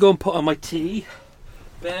just going to go and put on my tea.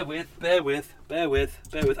 Bear with.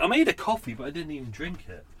 I made a coffee, but I didn't even drink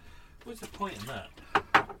it. What's the point in that?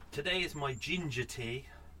 Today is my ginger tea.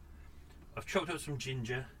 I've chopped up some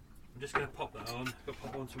ginger. I'm just going to pop that on. I'll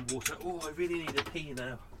pop on some water. Oh, I really need a pee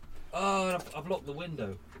now. Oh, I've locked the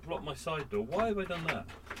window. I've locked my side door. Why have I done that?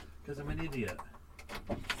 Because I'm an idiot.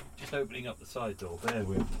 Just opening up the side door. Bear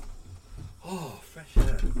with. Oh, fresh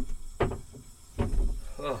air.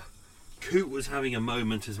 Oh. Coot was having a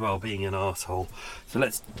moment as well, being an arsehole. So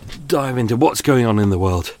let's dive into what's going on in the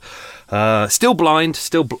world. Still blind,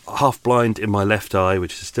 half blind in my left eye,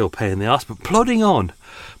 which is still a pain in the arse, but plodding on.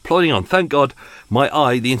 Thank God my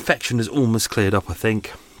eye, the infection has almost cleared up, I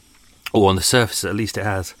think. Or on the surface, at least it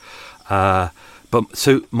has. But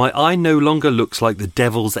so my eye no longer looks like the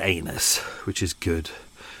devil's anus, which is good.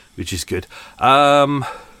 Haven't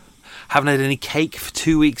had any cake for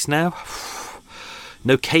 2 weeks now.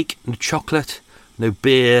 No cake, no chocolate, no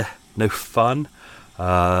beer, no fun.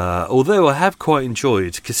 Although I have quite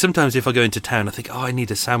enjoyed, because sometimes if I go into town I think, I need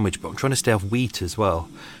a sandwich, but I'm trying to stay off wheat as well,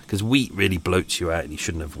 because wheat really bloats you out and you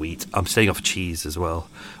shouldn't have wheat. I'm staying off cheese as well,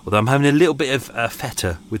 although I'm having a little bit of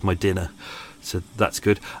feta with my dinner, so that's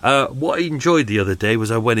good. What I enjoyed the other day was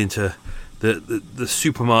I went into the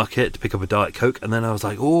supermarket to pick up a Diet Coke, and then I was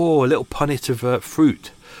like, a little punnet of fruit.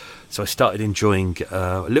 So I started enjoying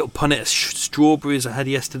a little punnet of strawberries I had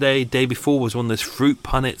yesterday. Day before was one of those fruit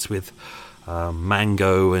punnets with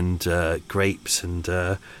mango and grapes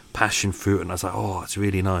and passion fruit. And I was like, it's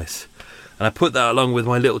really nice. And I put that along with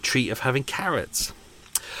my little treat of having carrots.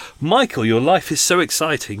 Michael, your life is so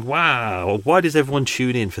exciting. Wow. Why does everyone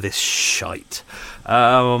tune in for this shite?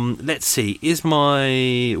 Let's see. Is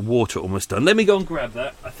my water almost done? Let me go and grab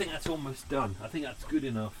that. I think that's almost done. I think that's good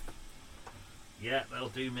enough. Yeah, that'll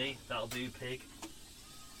do me. That'll do, pig.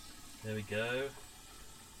 There we go.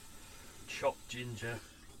 Chopped ginger.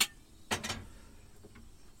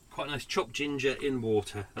 Quite nice chopped ginger in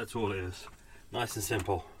water. That's all it is. Nice and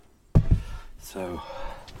simple. So,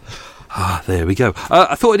 there we go.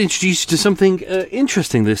 I thought I'd introduce you to something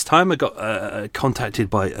interesting this time. I got contacted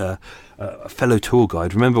by a fellow tour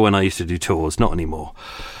guide. Remember when I used to do tours? Not anymore.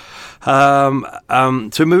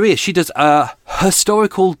 So Maria, she does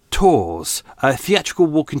historical tours, theatrical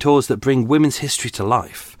walking tours that bring women's history to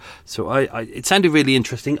life. So it sounded really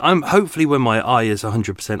interesting. I'm hopefully when my eye is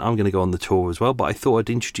 100%, I'm going to go on the tour as well. But I thought I'd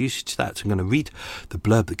introduce you to that. So I'm going to read the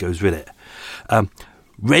blurb that goes with it.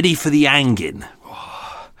 Ready for the hanging.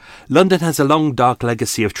 London has a long, dark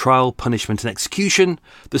legacy of trial, punishment and execution.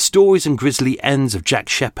 The stories and grisly ends of Jack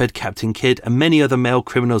Shepherd, Captain Kidd and many other male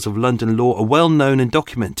criminals of London law are well known and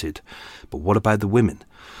documented. But what about the women?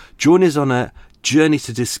 Join us on a journey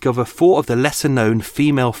to discover 4 of the lesser-known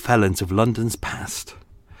female felons of London's past.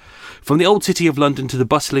 From the old city of London to the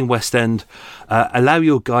bustling West End, allow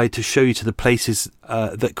your guide to show you to the places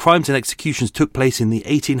that crimes and executions took place in the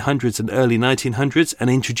 1800s and early 1900s and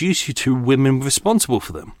introduce you to women responsible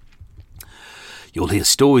for them. You'll hear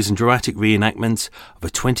stories and dramatic reenactments of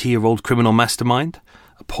a 20-year-old criminal mastermind,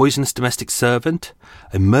 a poisonous domestic servant,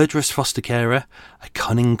 a murderous foster carer, a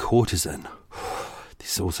cunning courtesan.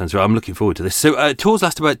 This all sounds right. I'm looking forward to this. So tours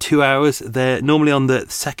last about 2 hours. They're normally on the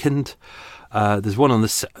second. There's one on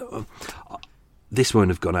the... this won't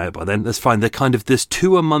have gone out by then. That's fine. There's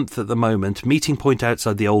 2 a month at the moment. Meeting point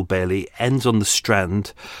outside the Old Bailey, ends on the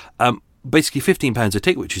Strand. Basically £15 a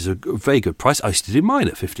ticket, which is a very good price. I used to do mine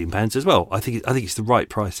at £15 as well. I think it's the right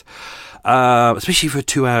price, especially for a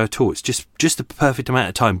 2-hour tour. It's just the perfect amount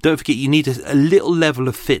of time. Don't forget, you need a little level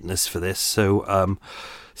of fitness for this. So,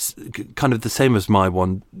 kind of the same as my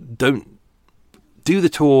one. Don't do the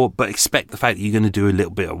tour, but expect the fact that you're going to do a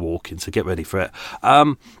little bit of walking. So get ready for it.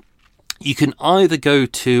 You can either go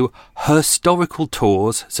to historical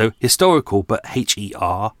tours, so historical but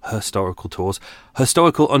H-E-R, historical tours,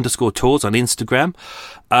 historical_tours on Instagram.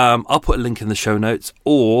 I'll put a link in the show notes,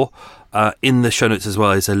 or in the show notes as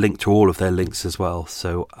well is a link to all of their links as well.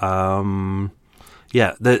 So,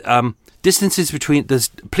 the distances between,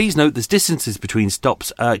 please note there's distances between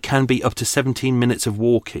stops can be up to 17 minutes of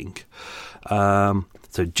walking.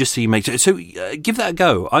 So just so you make so give that a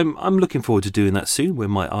go. I'm looking forward to doing that soon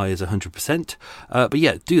when my eye is 100%. But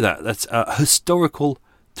yeah, do that. That's historical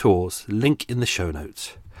tours. Link in the show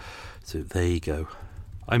notes. So there you go.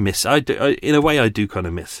 In a way I do kind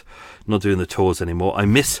of miss not doing the tours anymore. I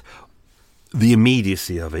miss the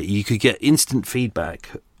immediacy of it. You could get instant feedback.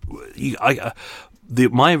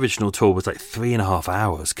 my original tour was like 3.5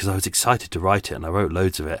 hours because I was excited to write it and I wrote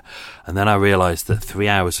loads of it. And then I realised that 3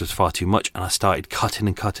 hours was far too much and I started cutting.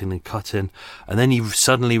 And then you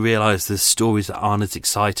suddenly realise there's stories that aren't as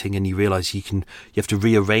exciting and you realise you have to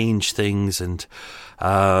rearrange things. And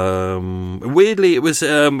weirdly, it was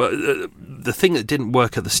the thing that didn't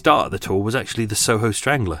work at the start of the tour was actually the Soho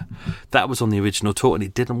Strangler. That was on the original tour and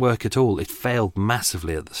it didn't work at all. It failed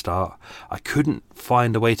massively at the start. I couldn't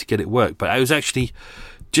find a way to get it work, but I was actually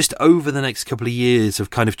just over the next couple of years of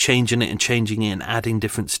kind of changing it and adding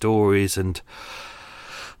different stories. And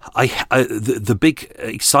the big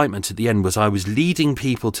excitement at the end was I was leading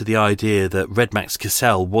people to the idea that Red Max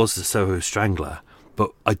Cassell was the Soho Strangler,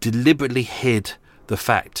 but I deliberately hid the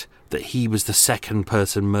fact that he was the second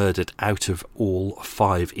person murdered out of all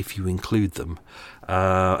 5, if you include them.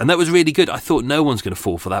 And that was really good. I thought no one's going to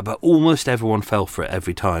fall for that, but almost everyone fell for it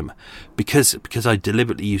every time because I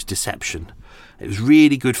deliberately used deception. It was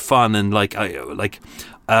really good fun, and there'd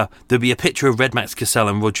be a picture of Red Max Cassell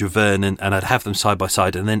and Roger Vernon, and I'd have them side by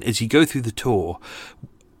side. And then as you go through the tour,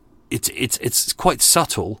 it's quite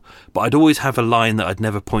subtle, but I'd always have a line that I'd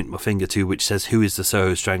never point my finger to, which says, "Who is the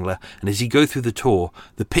Soho Strangler?" And as you go through the tour,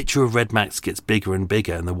 the picture of Red Max gets bigger and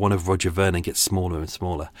bigger, and the one of Roger Vernon gets smaller and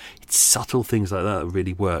smaller. It's subtle things like that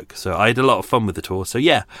really work. So I had a lot of fun with the tour. So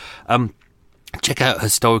yeah, check out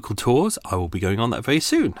Historical Tours. I will be going on that very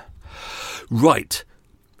soon. Right.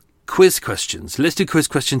 Quiz questions. Let's do quiz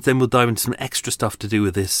questions, then we'll dive into some extra stuff to do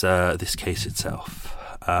with this case itself.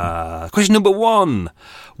 Question number 1.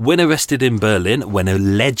 When allegedly arrested in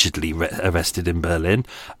Berlin,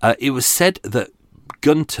 it was said that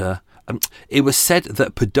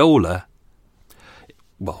Podola,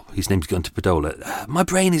 well, his name's Gunther Podola. My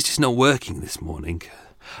brain is just not working this morning.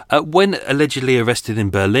 When allegedly arrested in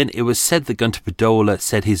Berlin, it was said that Gunther Podola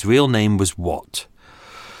said his real name was what?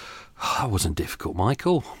 That wasn't difficult,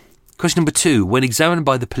 Michael. Question number 2. When examined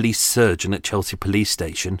by the police surgeon at Chelsea Police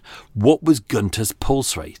Station, what was Gunther's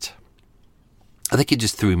pulse rate? I think it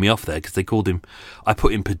just threw me off there because I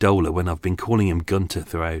put in Podola when I've been calling him Gunther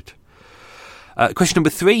throughout. Question number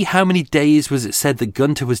 3. How many days was it said that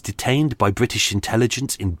Gunther was detained by British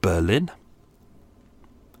intelligence in Berlin?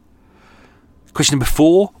 Question number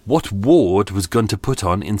 4. What ward was Gunther put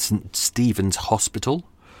on in St. Stephen's Hospital?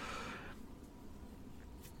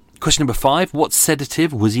 Question number 5. What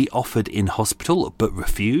sedative was he offered in hospital but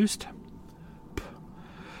refused?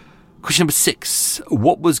 Question number 6.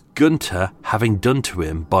 What was Gunther having done to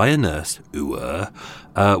him by a nurse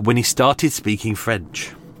when he started speaking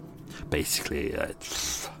French? Basically,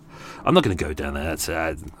 I'm not going to go down there. That's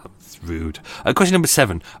rude. Question number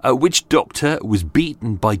 7. Which doctor was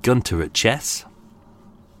beaten by Gunther at chess?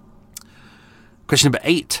 Question number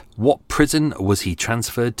 8. What prison was he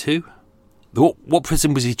transferred to? What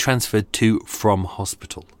prison was he transferred to from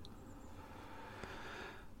hospital?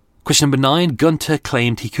 Question number 9. Gunther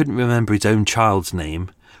claimed he couldn't remember his own child's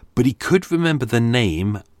name, but he could remember the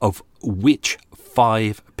name of which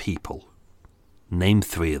 5 people? Name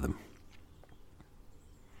 3 of them.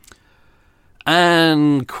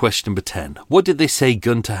 And question number 10. What did they say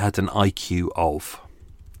Gunther had an IQ of?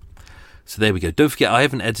 So there we go. Don't forget, I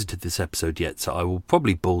haven't edited this episode yet, so I will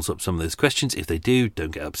probably balls up some of those questions. If they do,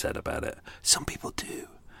 don't get upset about it. Some people do.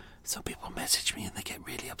 Some people message me and they get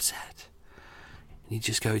really upset. And you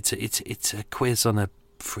just go, it's a quiz on a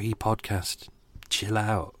free podcast. Chill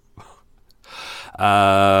out.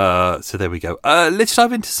 So there we go. Let's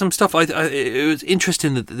dive into some stuff. It was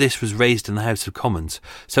interesting that this was raised in the House of Commons.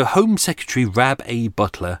 So Home Secretary Rab A.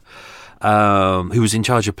 Butler, who was in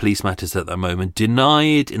charge of police matters at that moment,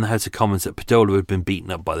 denied in the House of Commons that Podola had been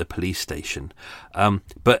beaten up by the police station.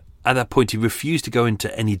 But at that point, he refused to go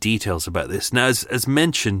into any details about this. Now, as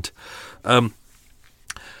mentioned,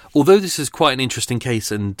 although this is quite an interesting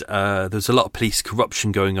case and there's a lot of police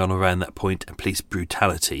corruption going on around that point and police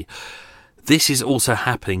brutality, this is also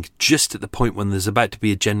happening just at the point when there's about to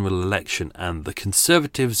be a general election and the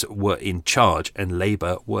Conservatives were in charge and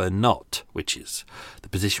Labour were not, which is the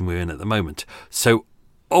position we're in at the moment. So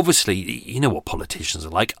obviously, you know what politicians are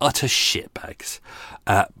like, utter shitbags.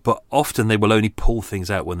 But often they will only pull things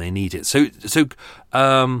out when they need it. So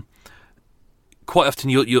quite often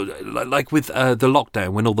you're like with the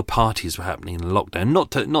lockdown, when all the parties were happening in the lockdown,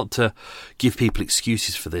 not to give people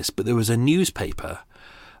excuses for this, but there was a newspaper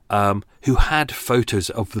who had photos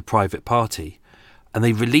of the private party and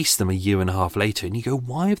they released them a year and a half later, and you go,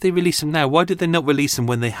 why have they released them now? Why did they not release them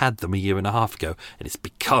when they had them a year and a half ago? And it's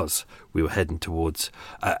because we were heading towards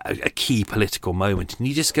a key political moment, and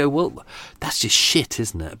you just go, well, that's just shit,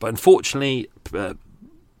 isn't it? But unfortunately,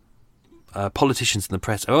 politicians and the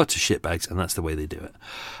press are utter shitbags, and that's the way they do it.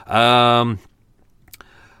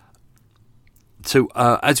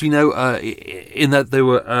 as we know, in that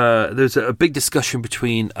there's a big discussion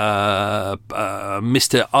between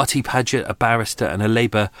Mr. R.T. Paget, a barrister, and a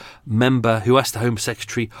Labour member, who asked the Home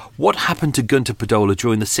Secretary what happened to Gunther Podola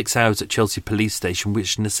during the 6 hours at Chelsea Police Station,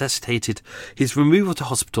 which necessitated his removal to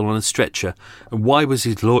hospital on a stretcher, and why was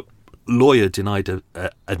his lawyer denied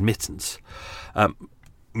admittance.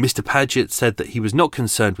 Mr. Paget said that he was not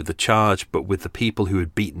concerned with the charge, but with the people who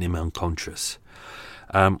had beaten him unconscious.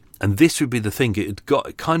 And this would be the thing. It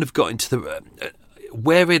kind of got into the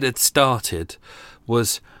where it had started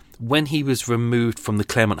was when he was removed from the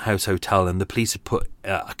Claremont House Hotel and the police had put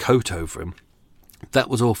a coat over him. That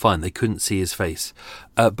was all fine. They couldn't see his face.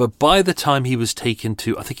 But by the time he was taken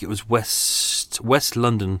to, I think it was West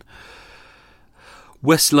London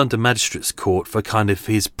Magistrates Court for kind of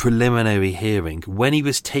his preliminary hearing, when he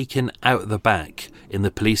was taken out the back in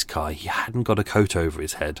the police car, he hadn't got a coat over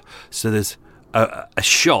his head. So there's a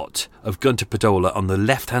shot of Gunther Podola on the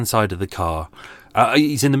left-hand side of the car.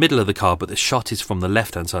 He's in the middle of the car, but the shot is from the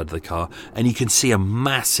left-hand side of the car, and you can see a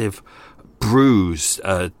massive bruise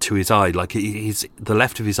to his eye, like the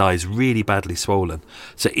left of his eye is really badly swollen.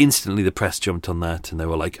 So instantly the press jumped on that, and they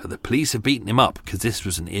were like, the police have beaten him up, because this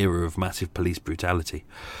was an era of massive police brutality.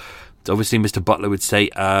 So obviously Mr. Butler would say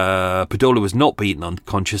Podola was not beaten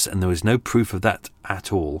unconscious, and there was no proof of that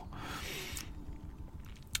at all.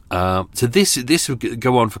 So this would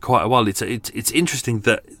go on for quite a while. It's interesting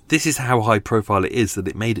that this is how high profile it is, that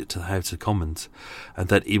it made it to the House of Commons, and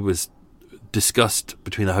that it was discussed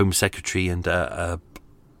between the Home Secretary and a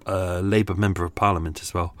Labour Member of Parliament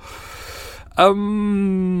as well. I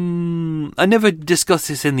never discussed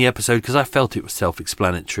this in the episode because I felt it was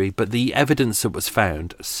self-explanatory, but the evidence that was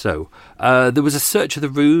found. So there was a search of the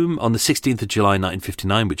room on the 16th of July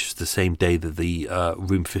 1959, which was the same day that the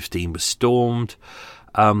Room 15 was stormed.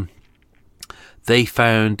 They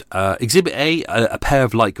found Exhibit A, a pair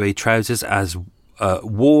of light grey trousers as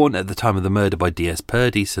worn at the time of the murder by D.S.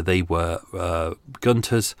 Purdy, so they were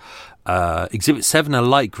Gunther's. Exhibit 7, a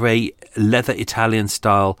light grey leather Italian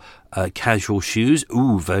style casual shoes.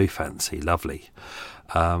 Ooh, very fancy, lovely.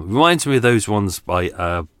 Reminds me of those ones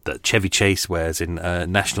that Chevy Chase wears in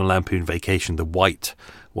National Lampoon Vacation, the white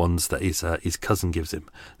ones that his cousin gives him.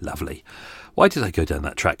 Lovely. Why did I go down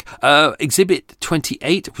that track? Exhibit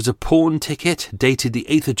 28 was a pawn ticket dated the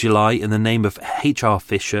 8th of July in the name of H.R.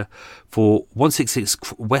 Fisher for 166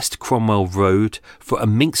 West Cromwell Road for a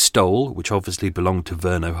mink stole, which obviously belonged to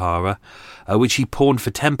Vern O'Hara, which he pawned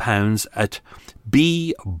for £10 at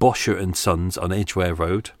B. Bosher and Sons on Edgware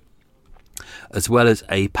Road, as well as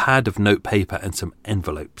a pad of notepaper and some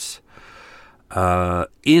envelopes.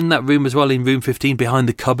 In that room as well, in room 15, behind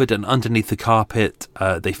the cupboard and underneath the carpet,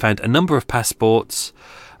 they found a number of passports.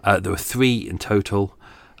 There were 3 in total,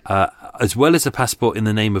 as well as a passport in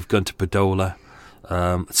the name of Gunther Podola.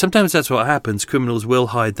 Sometimes that's what happens. Criminals will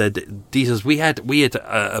hide their details. We had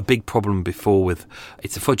a big problem before with,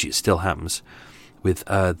 it's a fudge, it still happens, with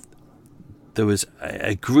there was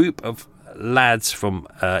a group of lads from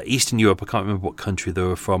Eastern Europe, I can't remember what country they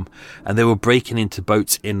were from, and they were breaking into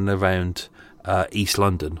boats in and around East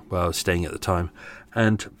London, where I was staying at the time,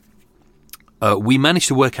 and we managed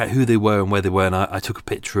to work out who they were and where they were, and I took a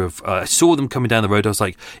picture of, I saw them coming down the road. I was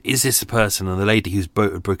like, is this the person? And the lady whose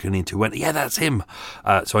boat had broken into went, yeah, that's him.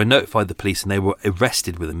 So I notified the police, and they were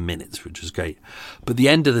arrested within minutes, which was great. But at the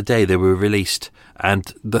end of the day, they were released,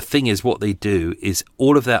 and the thing is, what they do is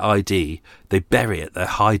all of their ID, they bury it, they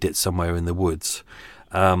hide it somewhere in the woods,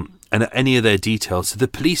 and any of their details, so the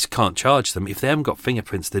police can't charge them. If they haven't got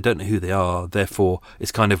fingerprints, they don't know who they are. Therefore,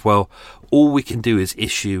 it's kind of, well, all we can do is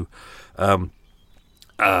issue something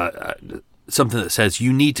that says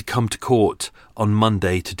you need to come to court on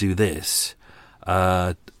Monday to do this,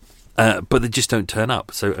 but they just don't turn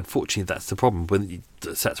up. So unfortunately, that's the problem.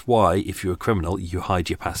 That's why, if you're a criminal, you hide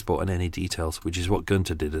your passport and any details, which is what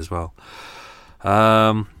Gunther did as well.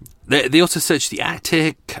 They also searched the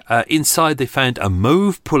attic. Inside, they found a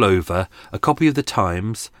mauve pullover, a copy of the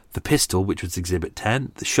Times, the pistol, which was Exhibit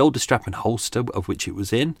 10, the shoulder strap and holster of which it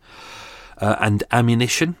was in, and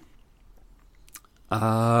ammunition.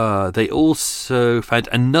 They also found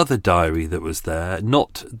another diary that was there,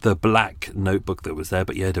 not the black notebook that was there,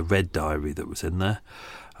 but you had a red diary that was in there.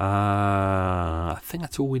 I think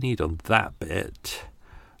that's all we need on that bit.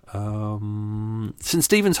 St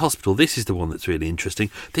Stephen's Hospital, this is the one that's really interesting.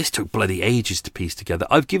 This took bloody ages to piece together.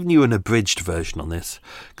 I've given you an abridged version on this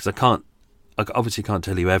because I obviously can't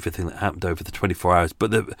tell you everything that happened over the 24 hours,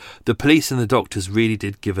 but the police and the doctors really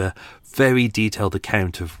did give a very detailed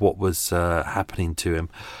account of what was happening to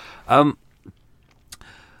him.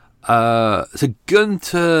 So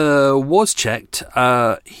Gunther was checked.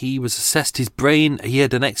 He was assessed. His brain. He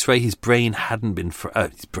had an X-ray. His brain hadn't been.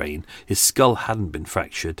 His skull hadn't been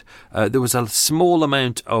fractured. There was a small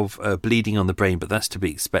amount of bleeding on the brain, but that's to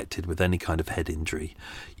be expected with any kind of head injury.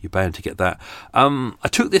 You're bound to get that. I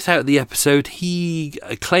took this out of the episode. He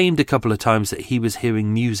claimed a couple of times that he was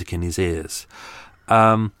hearing music in his ears.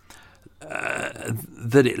 That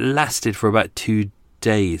it lasted for about 2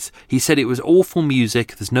 days. He said it was awful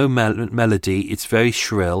music. There's no melody. It's very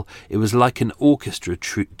shrill. It was like an orchestra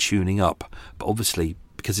tuning up. But obviously,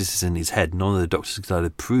 because this is in his head, none of the doctors could either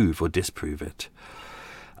prove or disprove it.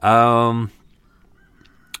 You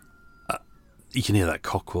can hear that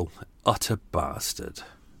cockerel. Utter bastard.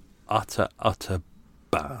 Utter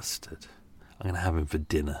bastard. I'm going to have him for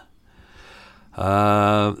dinner.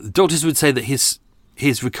 The doctors would say that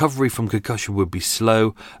his recovery from concussion would be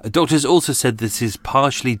slow. Doctors also said this is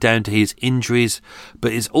partially down to his injuries,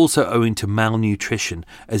 but is also owing to malnutrition,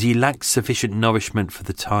 as he lacked sufficient nourishment for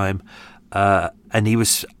the time. And he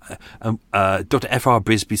was. Dr. F.R.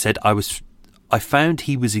 Brisby said, I found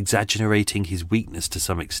he was exaggerating his weakness to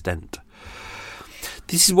some extent.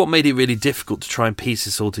 This is what made it really difficult to try and piece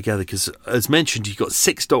this all together, because, as mentioned, you've got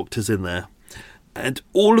 6 doctors in there, and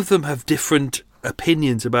all of them have different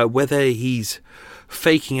opinions about whether he's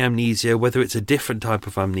faking amnesia, whether it's a different type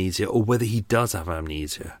of amnesia, or whether he does have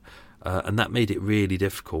amnesia, and that made it really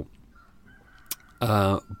difficult.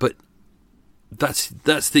 But that's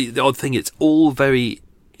the odd thing. It's all very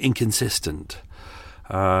inconsistent.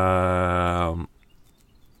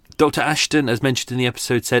 Dr. Ashton, as mentioned in the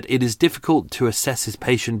episode, said it is difficult to assess his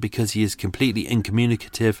patient because he is completely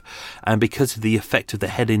incommunicative, and because of the effect of the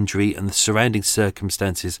head injury and the surrounding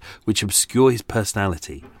circumstances which obscure his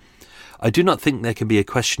personality. I do not think there can be a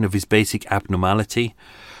question of his basic abnormality.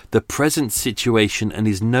 The present situation and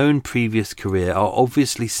his known previous career are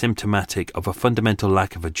obviously symptomatic of a fundamental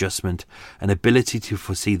lack of adjustment and ability to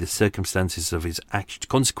foresee the circumstances of his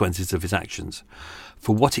consequences of his actions.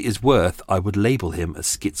 For what it is worth, I would label him a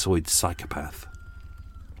schizoid psychopath.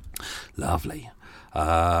 Lovely.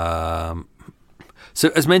 So,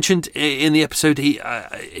 as mentioned in the episode,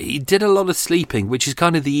 he did a lot of sleeping, which is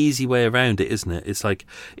kind of the easy way around it, isn't it? It's like,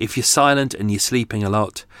 if you're silent and you're sleeping a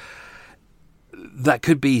lot, that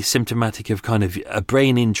could be symptomatic of kind of a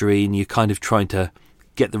brain injury, and you're kind of trying to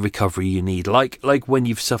get the recovery you need. Like when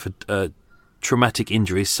you've suffered traumatic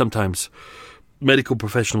injuries, sometimes medical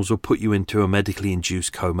professionals will put you into a medically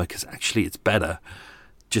induced coma, because actually it's better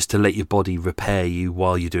just to let your body repair you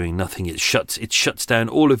while you're doing nothing. It shuts down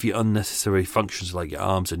all of your unnecessary functions like your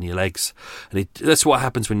arms and your legs. And that's what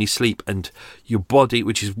happens when you sleep. And your body,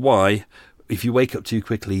 which is why if you wake up too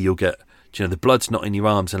quickly, you'll get, the blood's not in your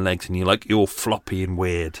arms and legs, and you're all floppy and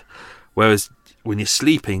weird. Whereas when you're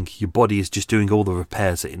sleeping, your body is just doing all the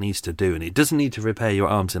repairs that it needs to do. And it doesn't need to repair your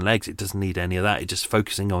arms and legs. It doesn't need any of that. It's just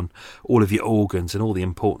focusing on all of your organs and all the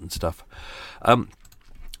important stuff.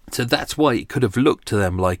 So that's why it could have looked to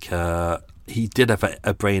them like he did have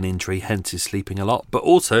a brain injury, hence he's sleeping a lot. But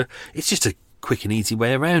also, it's just a quick and easy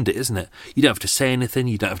way around it, isn't it? You don't have to say anything,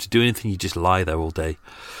 you don't have to do anything, you just lie there all day.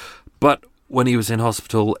 But when he was in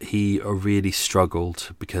hospital, he really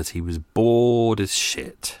struggled because he was bored as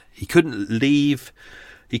shit. He couldn't leave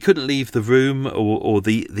the room or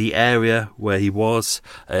the area where he was.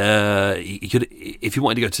 He could, if he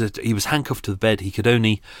wanted to go he was handcuffed to the bed. He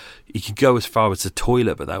could go as far as the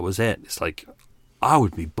toilet, but that was it. It's like, I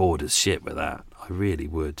would be bored as shit with that. I really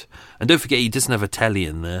would. And don't forget, he doesn't have a telly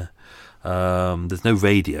in there. There's no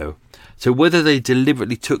radio. So whether they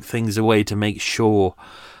deliberately took things away to make sure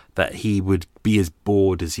that he would be as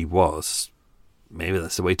bored as he was, maybe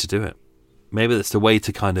that's the way to do it. Maybe that's the way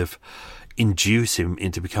to kind of induce him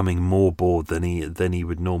into becoming more bored than he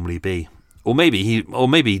would normally be. Or maybe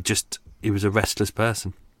he was a restless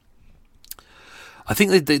person. I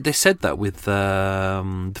think they said that with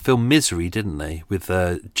the film Misery, didn't they? With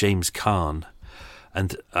James Caan.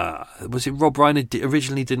 And was it Rob Reiner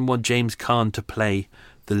originally didn't want James Caan to play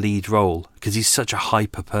the lead role because he's such a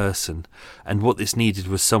hyper person, and what this needed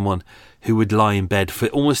was someone who would lie in bed for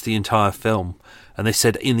almost the entire film. And they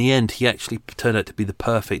said in the end he actually turned out to be the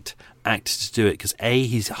perfect actor to do it, because A,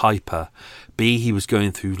 he's hyper, B, he was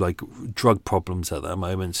going through like drug problems at that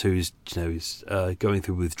moment, so he's going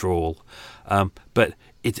through withdrawal, but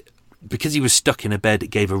because he was stuck in a bed, it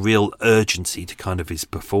gave a real urgency to kind of his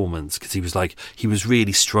performance, because he was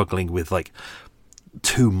really struggling with like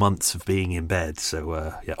 2 months of being in bed.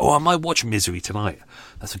 So yeah. I might watch Misery tonight.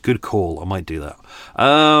 That's a good call. I might do that.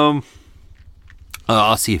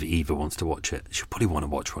 I'll see if Eva wants to watch it. She'll probably want to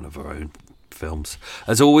watch one of her own films.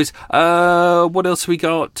 As always, what else we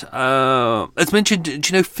got? As mentioned,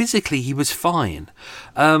 physically he was fine.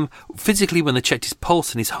 Physically, when they checked his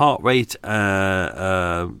pulse and his heart rate,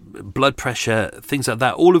 blood pressure, things like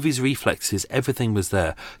that, all of his reflexes, everything was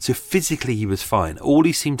there. So physically he was fine. All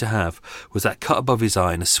he seemed to have was that cut above his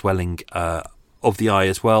eye and a swelling of the eye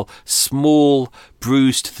as well. Small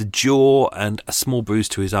bruise to the jaw and a small bruise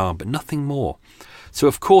to his arm, but nothing more. So,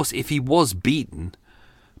 of course, if he was beaten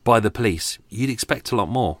by the police, you'd expect a lot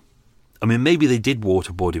more. I mean, maybe they did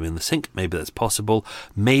waterboard him in the sink. Maybe that's possible.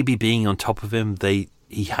 Maybe being on top of him,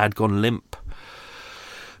 he had gone limp.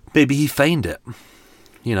 Maybe he feigned it.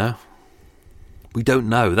 We don't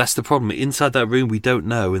know. That's the problem. Inside that room, we don't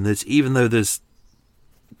know. And even though there's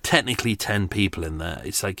technically 10 people in there,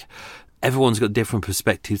 it's like everyone's got different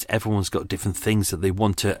perspectives. Everyone's got different things that they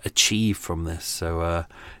want to achieve from this. So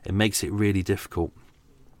it makes it really difficult.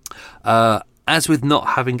 As with not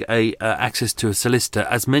having access to a solicitor,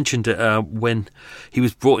 as mentioned when he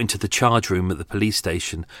was brought into the charge room at the police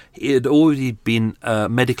station, it had already been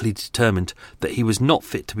medically determined that he was not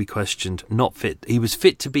fit to be questioned, not fit. He was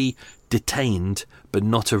fit to be detained, but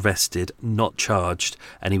not arrested, not charged,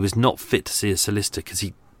 and he was not fit to see a solicitor because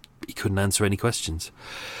he couldn't answer any questions.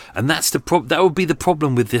 And that's that would be the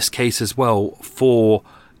problem with this case as well for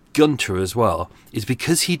Gunther as well, is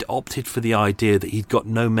because he'd opted for the idea that he'd got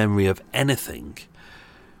no memory of anything.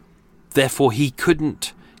 Therefore, he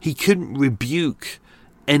couldn't rebuke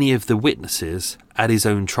any of the witnesses at his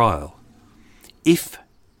own trial. If,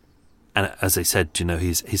 and as I said,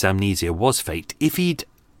 his amnesia was faked. If he'd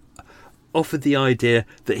offered the idea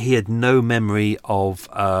that he had no memory of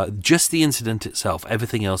just the incident itself,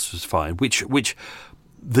 everything else was fine, which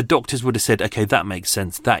the doctors would have said, okay, that makes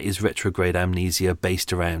sense. That is retrograde amnesia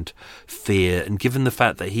based around fear. And given the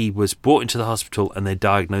fact that he was brought into the hospital and they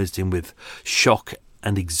diagnosed him with shock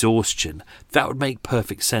and exhaustion, that would make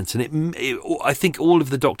perfect sense. And I think all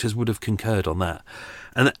of the doctors would have concurred on that.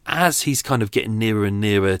 And as he's kind of getting nearer and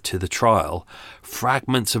nearer to the trial,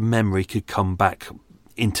 fragments of memory could come back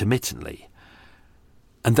intermittently.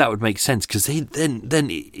 And that would make sense, because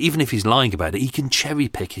then even if he's lying about it, he can cherry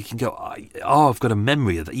pick. He can go, I've got a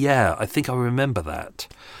memory of that. Yeah, I think I remember that.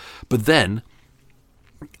 But then,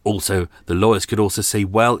 also, the lawyers could also say,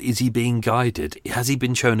 well, is he being guided? Has he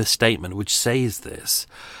been shown a statement which says this?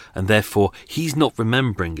 And therefore, he's not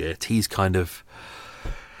remembering it. He's kind of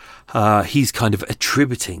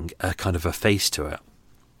attributing a kind of a face to it.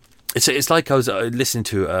 It's like I was listening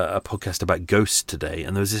to a podcast about ghosts today,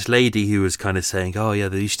 and there was this lady who was kind of saying, oh yeah,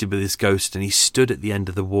 there used to be this ghost, and he stood at the end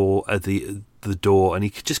of the wall, at the door, and he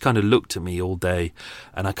just kind of looked at me all day,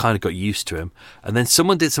 and I kind of got used to him. And then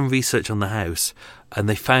someone did some research on the house, and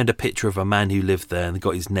they found a picture of a man who lived there, and they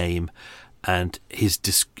got his name and his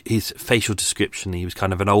facial description. He was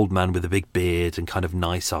kind of an old man with a big beard and kind of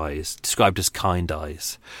nice eyes, described as kind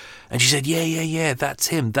eyes. And she said, yeah, that's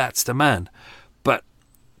him, that's the man. But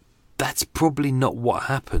that's probably not what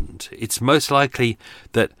happened. It's most likely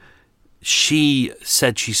that she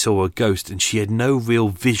said she saw a ghost and she had no real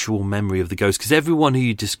visual memory of the ghost, because everyone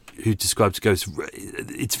who describes a ghost,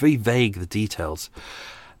 it's very vague, the details.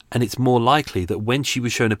 And it's more likely that when she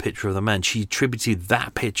was shown a picture of the man, she attributed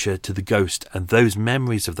that picture to the ghost, and those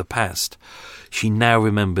memories of the past, she now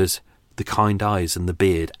remembers the kind eyes and the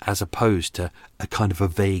beard, as opposed to a kind of a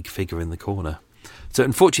vague figure in the corner. So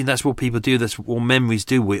unfortunately, that's what people do. That's what memories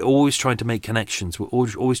do. We're always trying to make connections. We're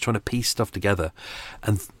always trying to piece stuff together.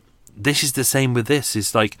 And this is the same with this.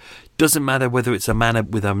 It's like, doesn't matter whether it's a man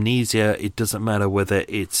with amnesia. It doesn't matter whether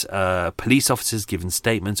it's police officers giving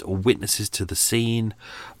statements or witnesses to the scene,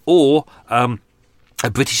 or a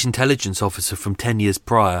British intelligence officer from 10 years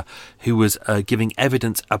prior who was giving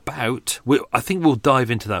evidence about, I think we'll dive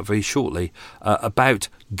into that very shortly, about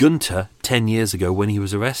Gunther 10 years ago when he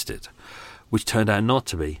was arrested, which turned out not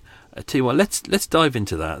to be. I tell you what, let's dive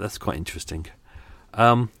into that. That's quite interesting.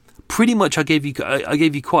 Pretty much, I gave you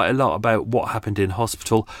quite a lot about what happened in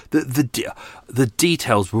hospital. The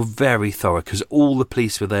details were very thorough, because all the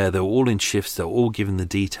police were there. They were all in shifts. They were all given the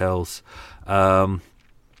details. Every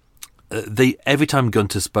time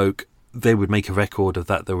Gunther spoke, they would make a record of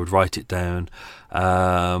that. They would write it down.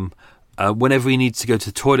 Whenever he needed to go to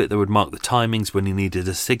the toilet, they would mark the timings. When he needed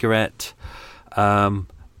a cigarette.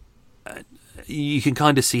 You can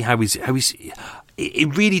kind of see how he's.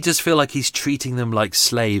 It really does feel like he's treating them like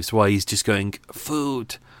slaves, while he's just going,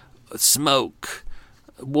 food, smoke,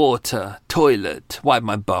 water, toilet, wipe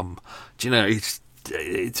my bum. Do you know? It's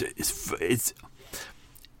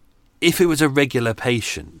if it was a regular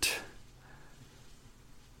patient,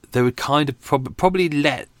 they would kind of probably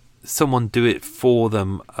let someone do it for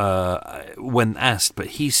them when asked, but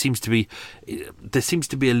there seems to be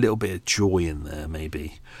a little bit of joy in there,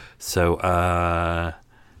 maybe. So,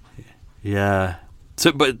 yeah.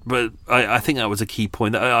 So, but I think that was a key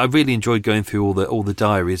point. I really enjoyed going through all the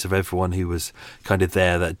diaries of everyone who was kind of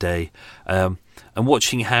there that day, and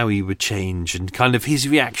watching how he would change and kind of his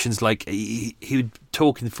reactions. Like he would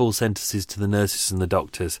talk in full sentences to the nurses and the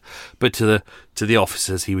doctors, but to the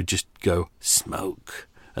officers he would just go smoke,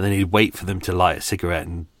 and then he'd wait for them to light a cigarette.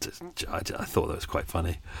 And I thought that was quite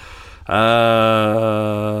funny.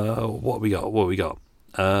 What we got?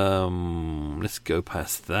 Let's go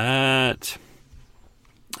past that.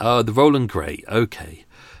 Oh, the Roland Gray. Okay.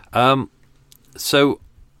 So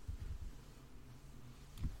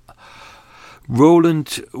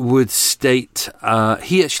Roland would state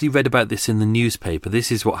he actually read about this in the newspaper.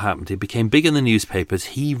 This is what happened. It became big in the newspapers.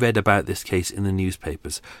 He read about this case in the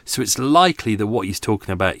newspapers. So it's likely that what he's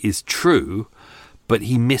talking about is true, but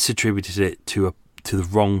he misattributed it to the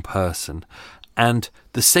wrong person. And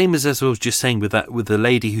the same as I was just saying with the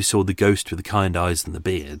lady who saw the ghost with the kind eyes and the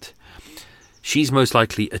beard. She's most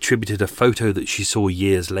likely attributed a photo that she saw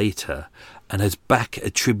years later and has back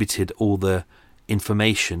attributed all the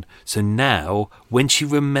information. So now, when she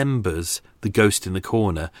remembers the ghost in the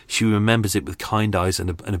corner, she remembers it with kind eyes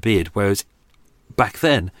and a beard, whereas back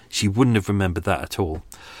then, she wouldn't have remembered that at all.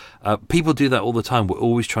 People do that all the time. We're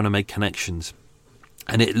always trying to make connections.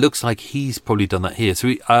 And it looks like he's probably done that here. So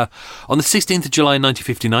on the 16th of July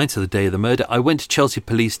 1959, so the day of the murder, I went to Chelsea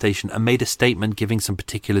Police Station and made a statement giving some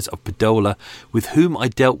particulars of Podola, with whom I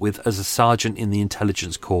dealt with as a sergeant in the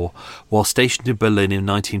Intelligence Corps while stationed in Berlin in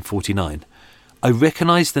 1949. I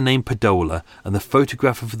recognised the name Podola and the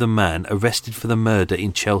photograph of the man arrested for the murder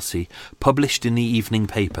in Chelsea, published in the evening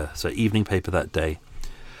paper. So evening paper that day.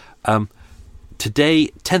 Today,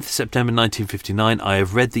 10th September 1959, I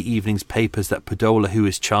have read the evening's papers that Podola, who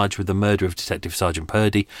is charged with the murder of Detective Sergeant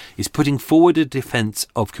Purdy, is putting forward a defence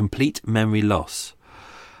of complete memory loss.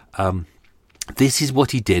 This is what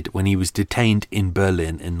he did when he was detained in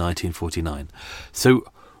Berlin in 1949. So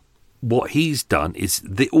what he's done is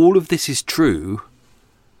all of this is true,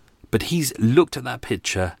 but he's looked at that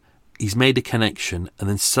picture, he's made a connection, and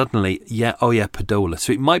then suddenly, Podola.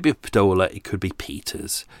 So it might be Podola, it could be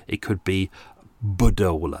Peters, it could be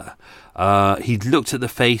Podola. He looked at the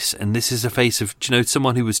face, and this is a face of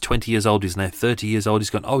someone who was 20 years old, who's now 30 years old. He's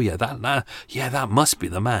gone, that must be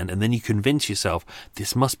the man. And then you convince yourself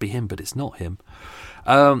this must be him, but it's not him.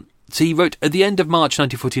 So he wrote, at the end of March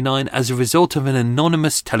 1949, as a result of an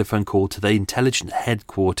anonymous telephone call to the intelligence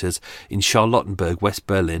headquarters in Charlottenburg, West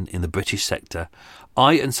Berlin, in the British sector,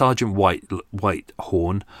 I and Sergeant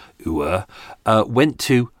Whitehorn went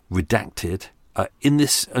to redacted.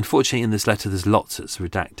 Unfortunately, in this letter, there's lots that's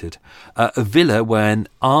redacted. A villa where an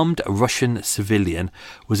armed Russian civilian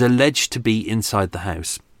was alleged to be inside the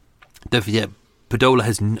house. Don't forget, Podola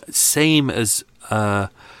has same as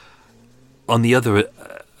on the other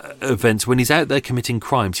events. When he's out there committing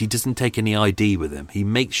crimes, he doesn't take any ID with him. He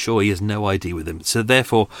makes sure he has no ID with him. So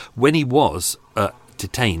therefore, when he was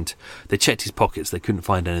detained, they checked his pockets. They couldn't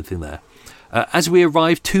find anything there. As we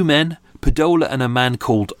arrived, two men, Podola and a man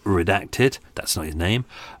called Redacted, that's not his name,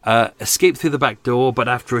 escaped through the back door, but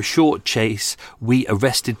after a short chase, we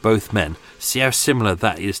arrested both men. See how similar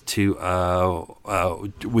that is to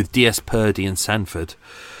with D.S. Purdy and Sanford.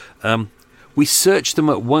 We searched them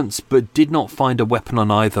at once, but did not find a weapon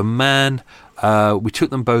on either man. We took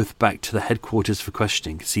them both back to the headquarters for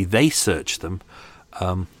questioning. See, they searched them.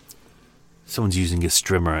 Someone's using a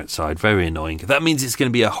strimmer outside. Very annoying. That means it's going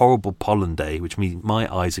to be a horrible pollen day, which means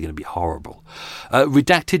my eyes are going to be horrible.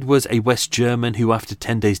 Redacted was a West German who, after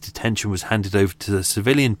 10 days' detention, was handed over to the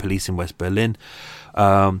civilian police in West Berlin.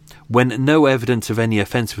 When no evidence of any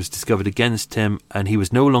offence was discovered against him, and he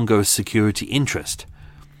was no longer a security interest.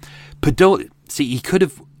 Podola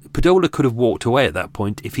could have walked away at that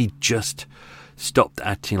point if he just stopped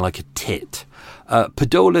acting like a tit.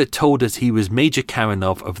 Podola told us he was Major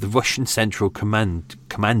Karanov of the Russian Central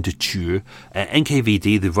Kommandatur,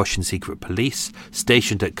 NKVD, the Russian secret police,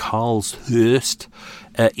 stationed at Karlshorst,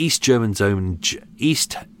 Eastern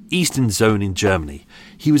Zone in Germany.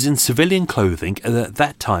 He was in civilian clothing and at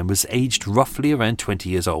that time was aged roughly around 20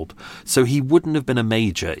 years old. So he wouldn't have been a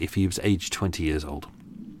major if he was aged 20 years old.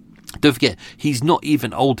 Don't forget, he's not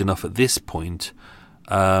even old enough at this point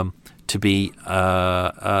to be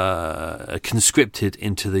conscripted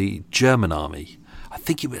into the German army. I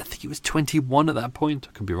think he was 21 at that point.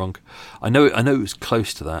 I could be wrong. I know it was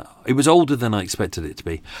close to that. It was older than I expected it to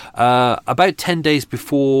be. About 10 days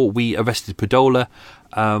before we arrested Podola,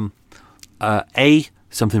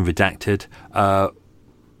 something redacted.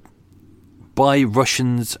 by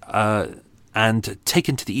Russians and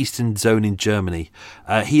taken to the Eastern Zone in Germany.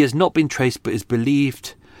 He has not been traced, but is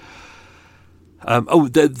believed...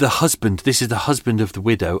 the husband, this is the husband of the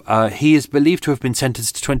widow. He is believed to have been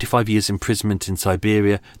sentenced to 25 years imprisonment in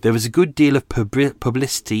Siberia. There was a good deal of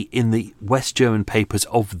publicity in the West German papers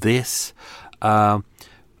of this.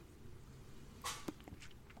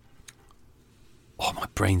 My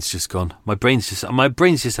brain's just gone. My brain's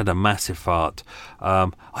just had a massive fart.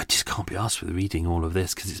 I just can't be arsed with reading all of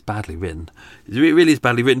this because it's badly written. It really is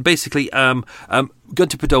badly written. Basically,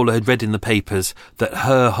 Gunther Podola had read in the papers that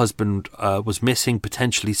her husband was missing,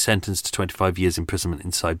 potentially sentenced to 25 years imprisonment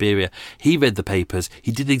in Siberia. He read the papers.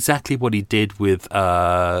 He did exactly what he did with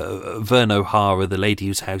Vern O'Hara, the lady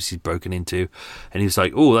whose house he's broken into. And he was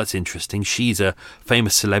like, oh, that's interesting. She's a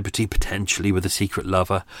famous celebrity, potentially with a secret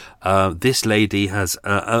lover. This lady is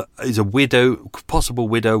a widow, possible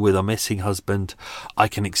widow with a missing husband. I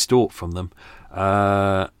can extort from them.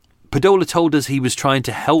 Podola told us he was trying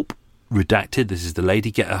to help redacted, this is the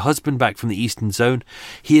lady, get her husband back from the Eastern Zone.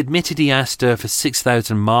 He admitted he asked her for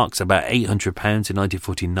 6,000 marks, about £800 in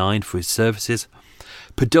 1949, for his services.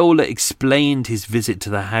 Podola explained his visit to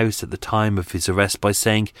the house at the time of his arrest by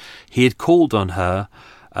saying he had called on her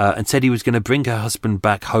and said he was going to bring her husband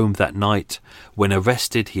back home that night. When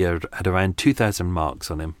arrested, he had around 2,000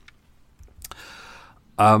 marks on him.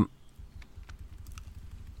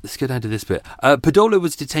 Let's go down to this bit. Podola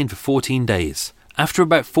was detained for 14 days. After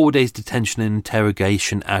about 4 days' detention and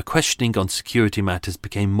interrogation, our questioning on security matters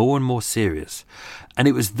became more and more serious, and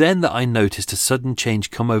it was then that I noticed a sudden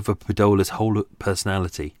change come over Podola's whole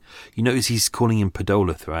personality. You notice he's calling him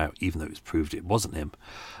Podola throughout, even though it was proved it wasn't him.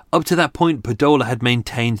 Up to that point, Podola had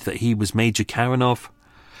maintained that he was Major Karanov.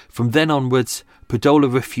 From then onwards,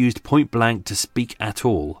 Podola refused point blank to speak at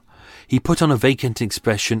all. He put on a vacant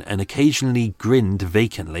expression and occasionally grinned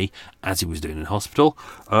vacantly, as he was doing in hospital,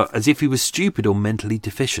 as if he was stupid or mentally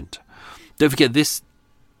deficient. Don't forget, this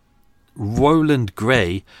Roland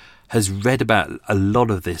Gray has read about a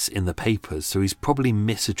lot of this in the papers, so he's probably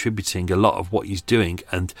misattributing a lot of what he's doing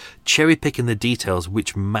and cherry-picking the details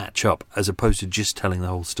which match up, as opposed to just telling the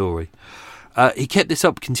whole story. He kept this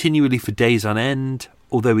up continually for days on end,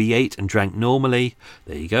 although he ate and drank normally.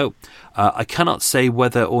 There you go. I cannot say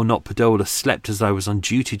whether or not Podola slept as I was on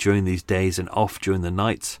duty during these days and off during the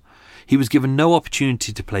nights. He was given no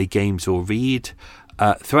opportunity to play games or read.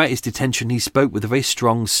 Throughout his detention, he spoke with a very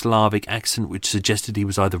strong Slavic accent which suggested he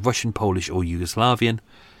was either Russian, Polish or Yugoslavian.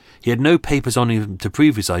 He had no papers on him to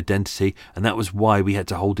prove his identity, and that was why we had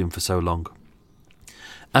to hold him for so long.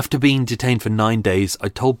 After being detained for 9 days, I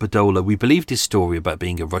told Podola we believed his story about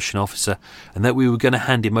being a Russian officer and that we were going to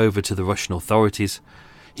hand him over to the Russian authorities.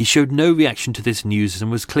 He showed no reaction to this news and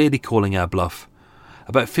was clearly calling our bluff.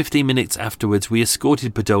 About 15 minutes afterwards, we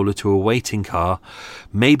escorted Podola to a waiting car.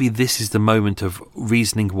 Maybe this is the moment of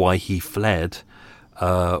reasoning why he fled,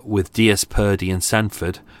 with D.S. Purdy and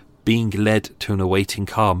Sanford being led to an awaiting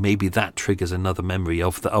car. Maybe that triggers another memory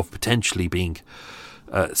of potentially being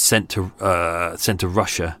sent to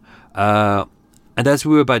Russia. And as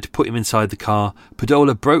we were about to put him inside the car,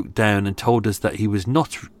 Podola broke down and told us that he was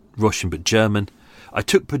not Russian but German. I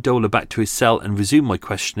took Podola back to his cell and resumed my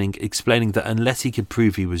questioning, explaining that unless he could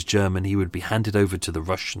prove he was German, he would be handed over to the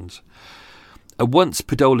Russians. At once,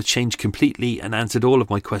 Podola changed completely and answered all of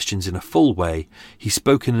my questions in a full way. He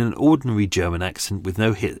spoke in an ordinary German accent with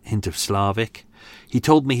no hint of Slavic. He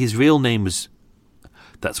told me his real name was...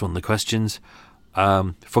 That's one of the questions.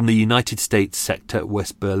 From the United States sector,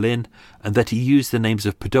 West Berlin, and that he used the names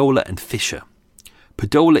of Podola and Fischer.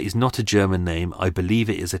 Podola is not a German name. I believe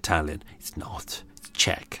it is Italian. It's not. It's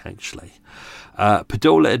Czech, actually.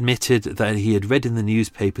 Podola admitted that he had read in the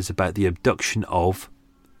newspapers about the abduction of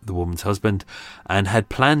the woman's husband and had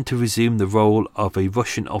planned to resume the role of a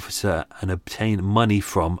Russian officer and obtain money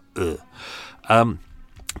from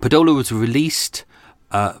Podola was released.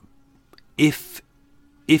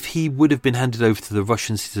 If he would have been handed over to the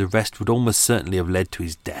Russians, his arrest would almost certainly have led to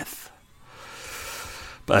his death.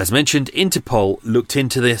 But as mentioned, Interpol looked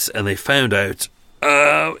into this and they found out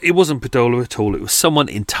it wasn't Podola at all. It was someone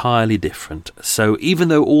entirely different. So even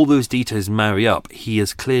though all those details marry up, he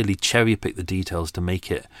has clearly cherry-picked the details to make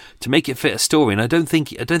it fit a story. And I don't think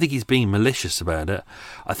he's being malicious about it.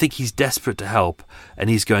 I think he's desperate to help, and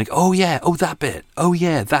he's going, oh yeah, oh that bit, oh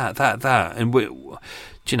yeah, that, and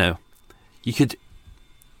you could.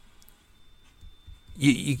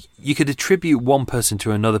 You could attribute one person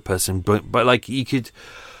to another person, but like you could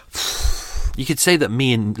say that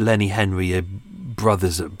me and Lenny Henry are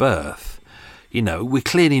brothers at birth. We're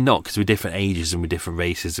clearly not, because we're different ages and we're different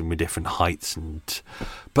races and we're different heights.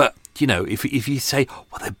 But you know, if you say,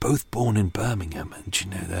 well, they're both born in Birmingham,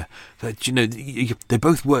 and they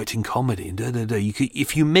both worked in comedy, and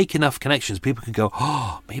if you make enough connections, people can go,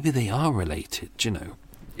 oh, maybe they are related. You know,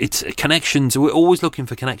 it's connections. We're always looking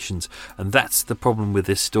for connections, and that's the problem with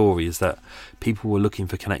this story, is that people were looking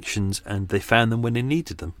for connections and they found them when they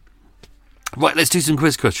needed them. Right, let's do some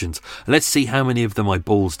quiz questions. Let's see how many of them I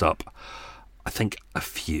ballsed up. I think a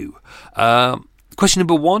few. Question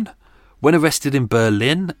number 1. When arrested in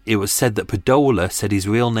Berlin, it was said that Podola said his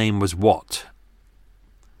real name was what?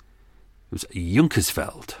 It was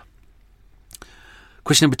Junkersfeld.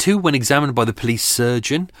 Question number 2. When examined by the police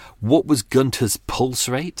surgeon, what was Gunther's pulse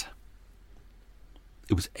rate?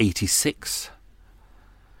 It was 86.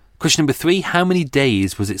 Question number 3. How many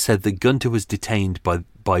days was it said that Gunther was detained by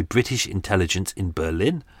British intelligence in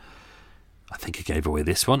Berlin? I think I gave away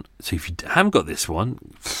this one. So if you haven't got this one,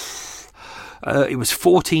 it was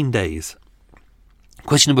 14 days.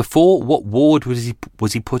 Question number 4. What ward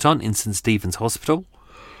was he put on in St Stephen's Hospital?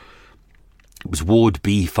 It was Ward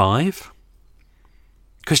B5.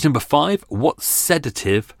 Question number 5. What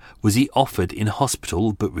sedative was he offered in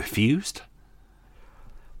hospital but refused?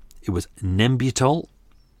 It was Nembutal.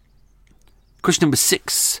 Question number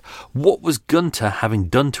 6. What was Gunther having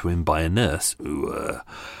done to him by a nurse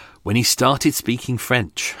when he started speaking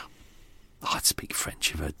French? Oh, I'd speak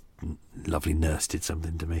French if a lovely nurse did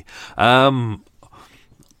something to me.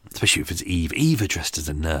 Especially if it's Eve. Eve dressed as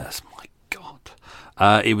a nurse. My God.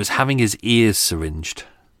 It was having his ears syringed.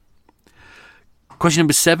 Question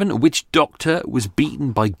number 7. Which doctor was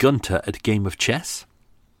beaten by Gunther at a game of chess?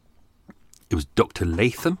 It was Dr.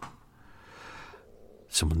 Latham.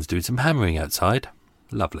 Someone's doing some hammering outside.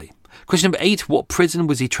 Lovely. Question number 8. What prison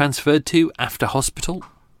was he transferred to after hospital?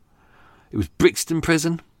 It was Brixton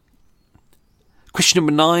Prison. Question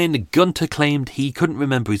number 9. Gunther claimed he couldn't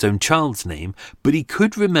remember his own child's name, but he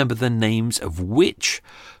could remember the names of which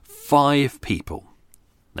 5 people?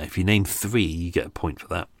 Now, if you name 3, you get a point for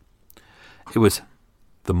that. It was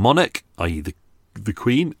the monarch, i.e. the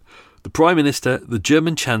Queen, the Prime Minister, the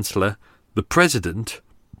German Chancellor, the President,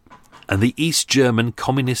 and the East German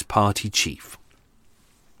Communist Party chief.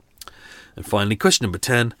 And finally, question number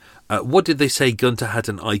 10. What did they say Gunther had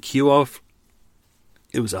an IQ of?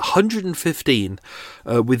 It was 115,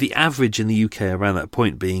 with the average in the UK around that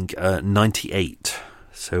point being 98.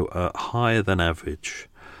 So higher than average.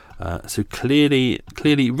 So clearly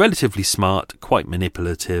relatively smart, quite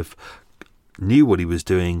manipulative, knew what he was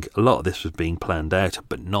doing. A lot of this was being planned out,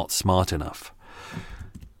 but not smart enough.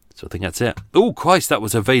 So I think that's it. Oh, Christ, that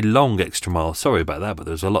was a very long extra mile. Sorry about that, but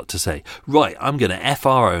there's a lot to say. Right, I'm going to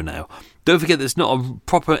FRO now. Don't forget there's not a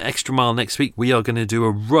proper extra mile next week. We are going to do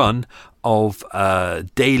a run of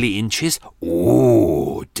daily inches.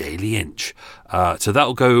 Oh, daily inch. So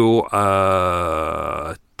that'll go,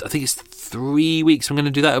 I think it's 3 weeks. I'm going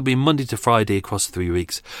to do that. It'll be Monday to Friday across 3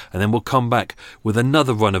 weeks. And then we'll come back with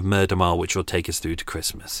another run of Murder Mile, which will take us through to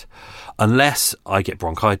Christmas. Unless I get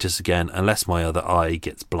bronchitis again, unless my other eye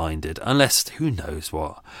gets blinded, unless, who knows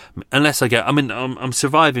what. Unless I'm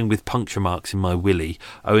surviving with puncture marks in my willy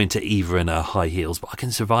owing to Eva in her high heels, but I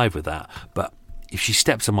can survive with that. But if she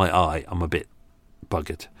steps on my eye, I'm a bit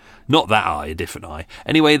buggered. Not that eye, a different eye.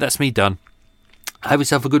 Anyway, that's me done. Have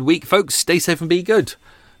yourself a good week, folks. Stay safe and be good.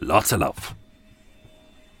 Lots of love.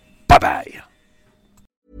 Bye-bye.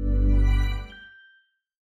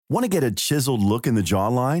 Want to get a chiseled look in the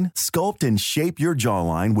jawline? Sculpt and shape your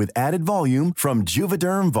jawline with added volume from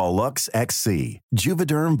Juvederm Volux XC.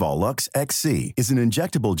 Juvederm Volux XC is an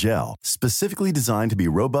injectable gel specifically designed to be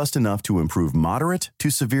robust enough to improve moderate to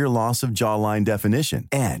severe loss of jawline definition.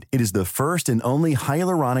 And it is the first and only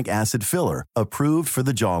hyaluronic acid filler approved for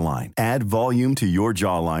the jawline. Add volume to your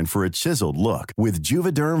jawline for a chiseled look with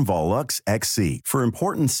Juvederm Volux XC. For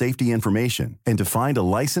important safety information and to find a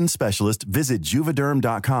licensed specialist, visit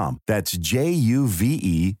juvederm.com. That's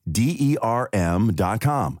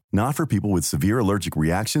JUVEDERM.com. Not for people with severe allergic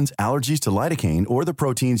reactions, allergies to lidocaine, or the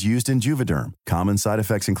proteins used in Juvederm. Common side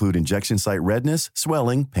effects include injection site redness,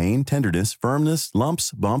 swelling, pain, tenderness, firmness,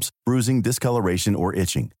 lumps, bumps, bruising, discoloration, or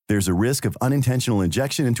itching. There's a risk of unintentional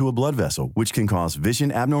injection into a blood vessel, which can cause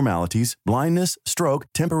vision abnormalities, blindness, stroke,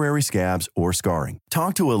 temporary scabs, or scarring.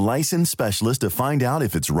 Talk to a licensed specialist to find out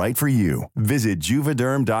if it's right for you. Visit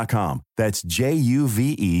Juvederm.com. That's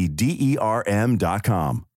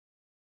JUVEDERM.com.